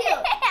looks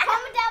cute.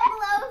 Comment down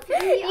below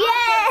if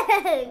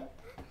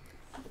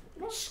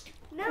she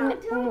No,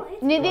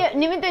 don't. Nidya,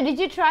 Nimita, did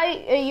you try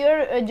your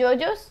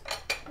JoJo's?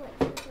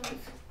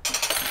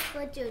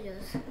 What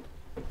JoJo's?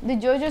 The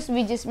JoJo's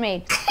we just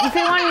made. If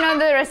you want to know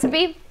the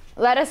recipe,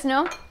 let us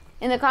know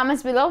in the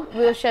comments below.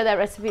 We'll share that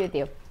recipe with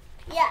you.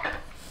 Yeah.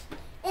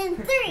 In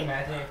 3.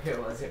 Imagine if it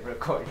wasn't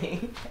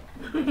recording.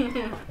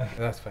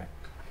 That's fine.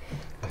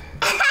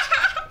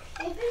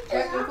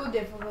 Technical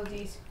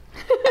difficulties.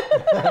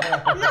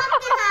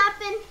 Nothing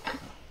happened.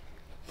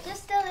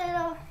 Just a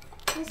little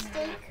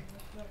mistake.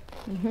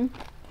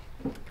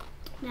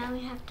 Now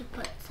we have to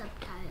put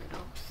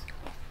subtitles.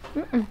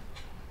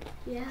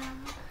 Yeah,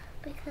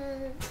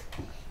 because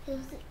it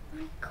was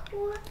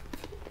recording.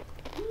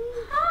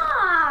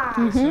 Ah!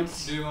 Do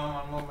you want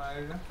one more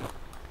margarita?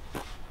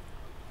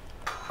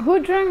 Who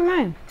drank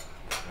mine?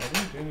 I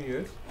didn't drink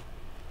yours.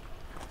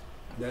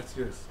 That's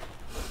yours.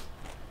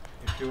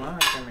 If you want,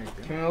 I can make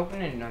it. Can we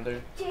open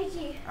another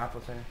Gigi,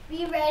 apple cider?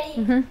 be ready.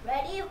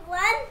 Ready? 1,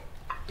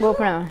 Go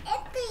open them. and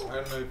 3. I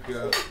don't know if you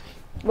are.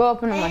 Go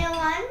open them. And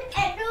 1,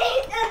 and 2,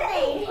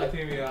 and 3. I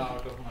think we are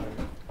out of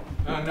margarita.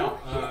 No.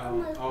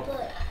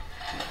 Oh.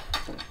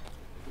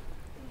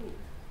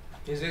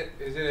 Is it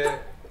a...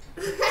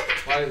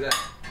 What is that?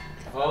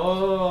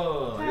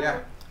 Oh, yeah.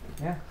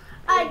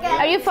 I got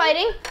Are you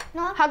fighting?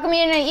 No. How come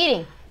you're not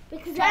eating?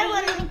 Because I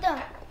want to eat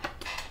them.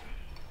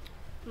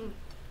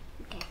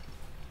 Okay.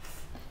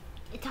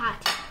 It's hot.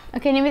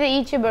 Okay, Nimita,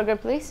 eat your burger,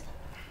 please.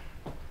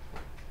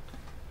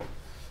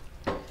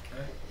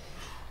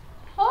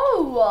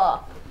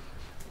 Oh!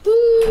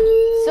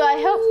 So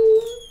I hope...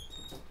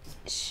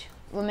 Shh,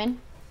 woman.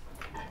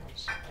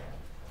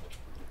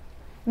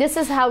 This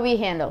is how we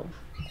handle.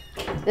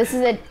 This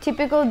is a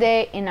typical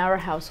day in our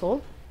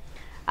household.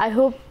 I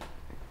hope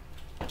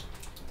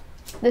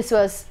this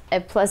was a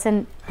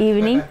pleasant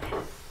evening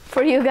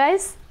for you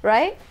guys,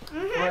 right?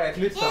 Or at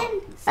least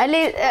some. At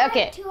least,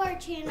 okay. To our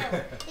channel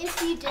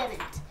if you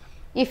didn't.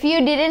 If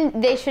you didn't,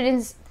 they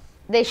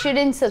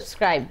shouldn't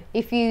subscribe.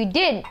 If you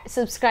did,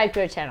 subscribe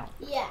to our channel.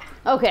 Yeah.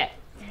 Okay.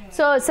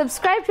 So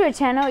subscribe to our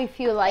channel if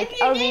you like If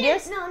you our didn't-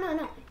 videos.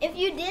 No. If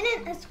you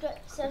didn't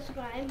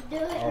subscribe, do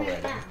it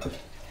right now.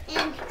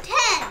 In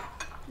 10,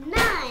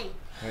 9,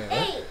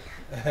 8,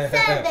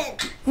 7,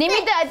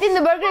 Nimita, I think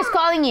the burger is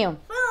calling you.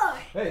 4,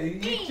 Hey,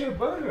 eat your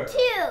burger.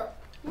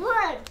 2,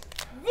 1,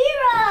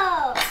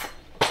 0.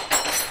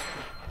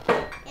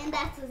 And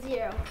that's a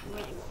 0.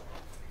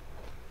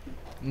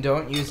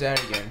 Don't use that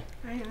again.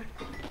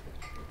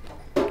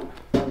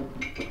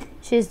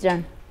 She's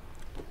done.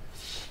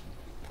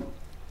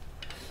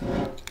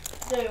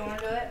 So you want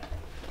to do it?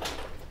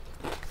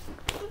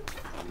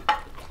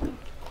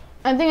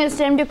 I think it's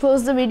time to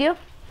close the video.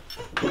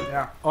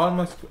 Yeah,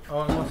 almost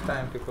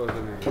time to close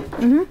the video.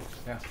 Mm-hmm.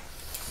 Yeah.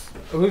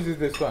 Whose is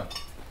this one?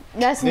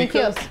 That's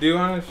Nikhil, Nikhil's. do you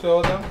want to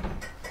show them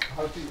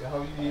how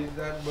you eat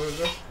that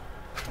burger?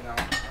 No.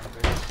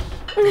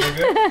 You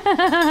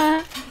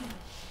good?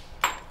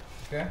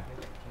 Okay.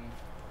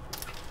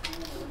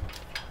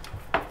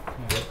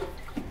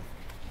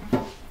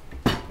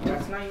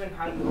 That's not even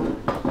how you.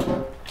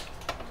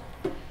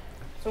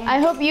 I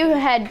hope you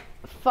had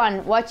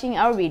fun watching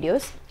our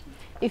videos.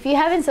 If you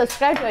haven't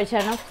subscribed to our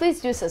channel, please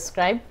do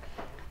subscribe.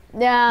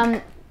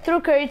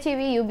 Through Curry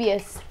TV,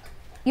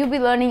 you'll be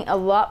learning a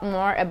lot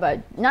more about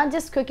not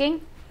just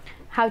cooking,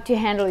 how to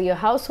handle your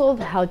household,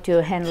 how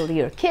to handle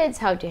your kids,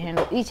 how to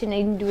handle each and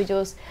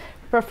individual's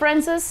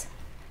preferences,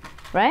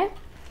 right?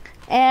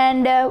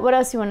 And what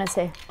else you want to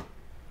say?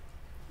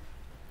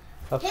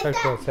 Subscribe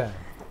to our channel.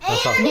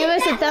 Give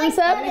us a thumbs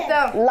up, Thumbs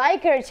up.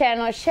 like our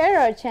channel, share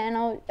our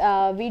channel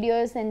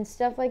videos and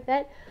stuff like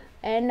that.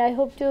 and I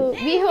hope to.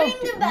 We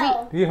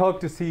hope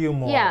to see you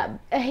more. Yeah,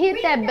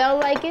 hit that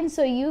bell icon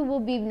so you will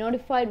be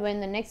notified when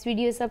the next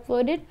video is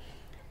uploaded.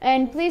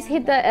 And please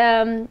hit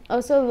the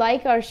also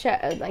like our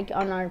like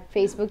on our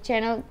Facebook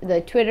channel,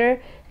 the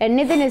Twitter, and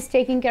Nitin is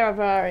taking care of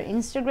our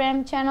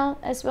Instagram channel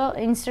as well.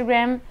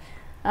 Instagram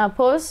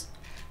posts.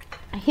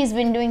 He's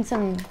been doing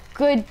some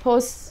good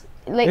posts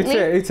lately.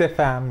 It's a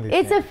family.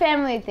 It's a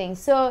family thing.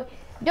 So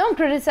don't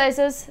criticize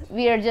us.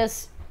 We're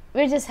just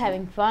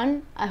having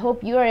fun. I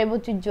hope you are able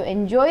to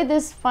enjoy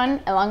this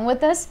fun along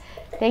with us.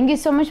 Thank you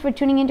so much for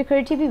tuning into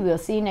Curry TV. We'll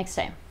see you next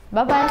time.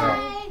 Bye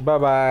bye. Bye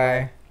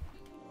bye.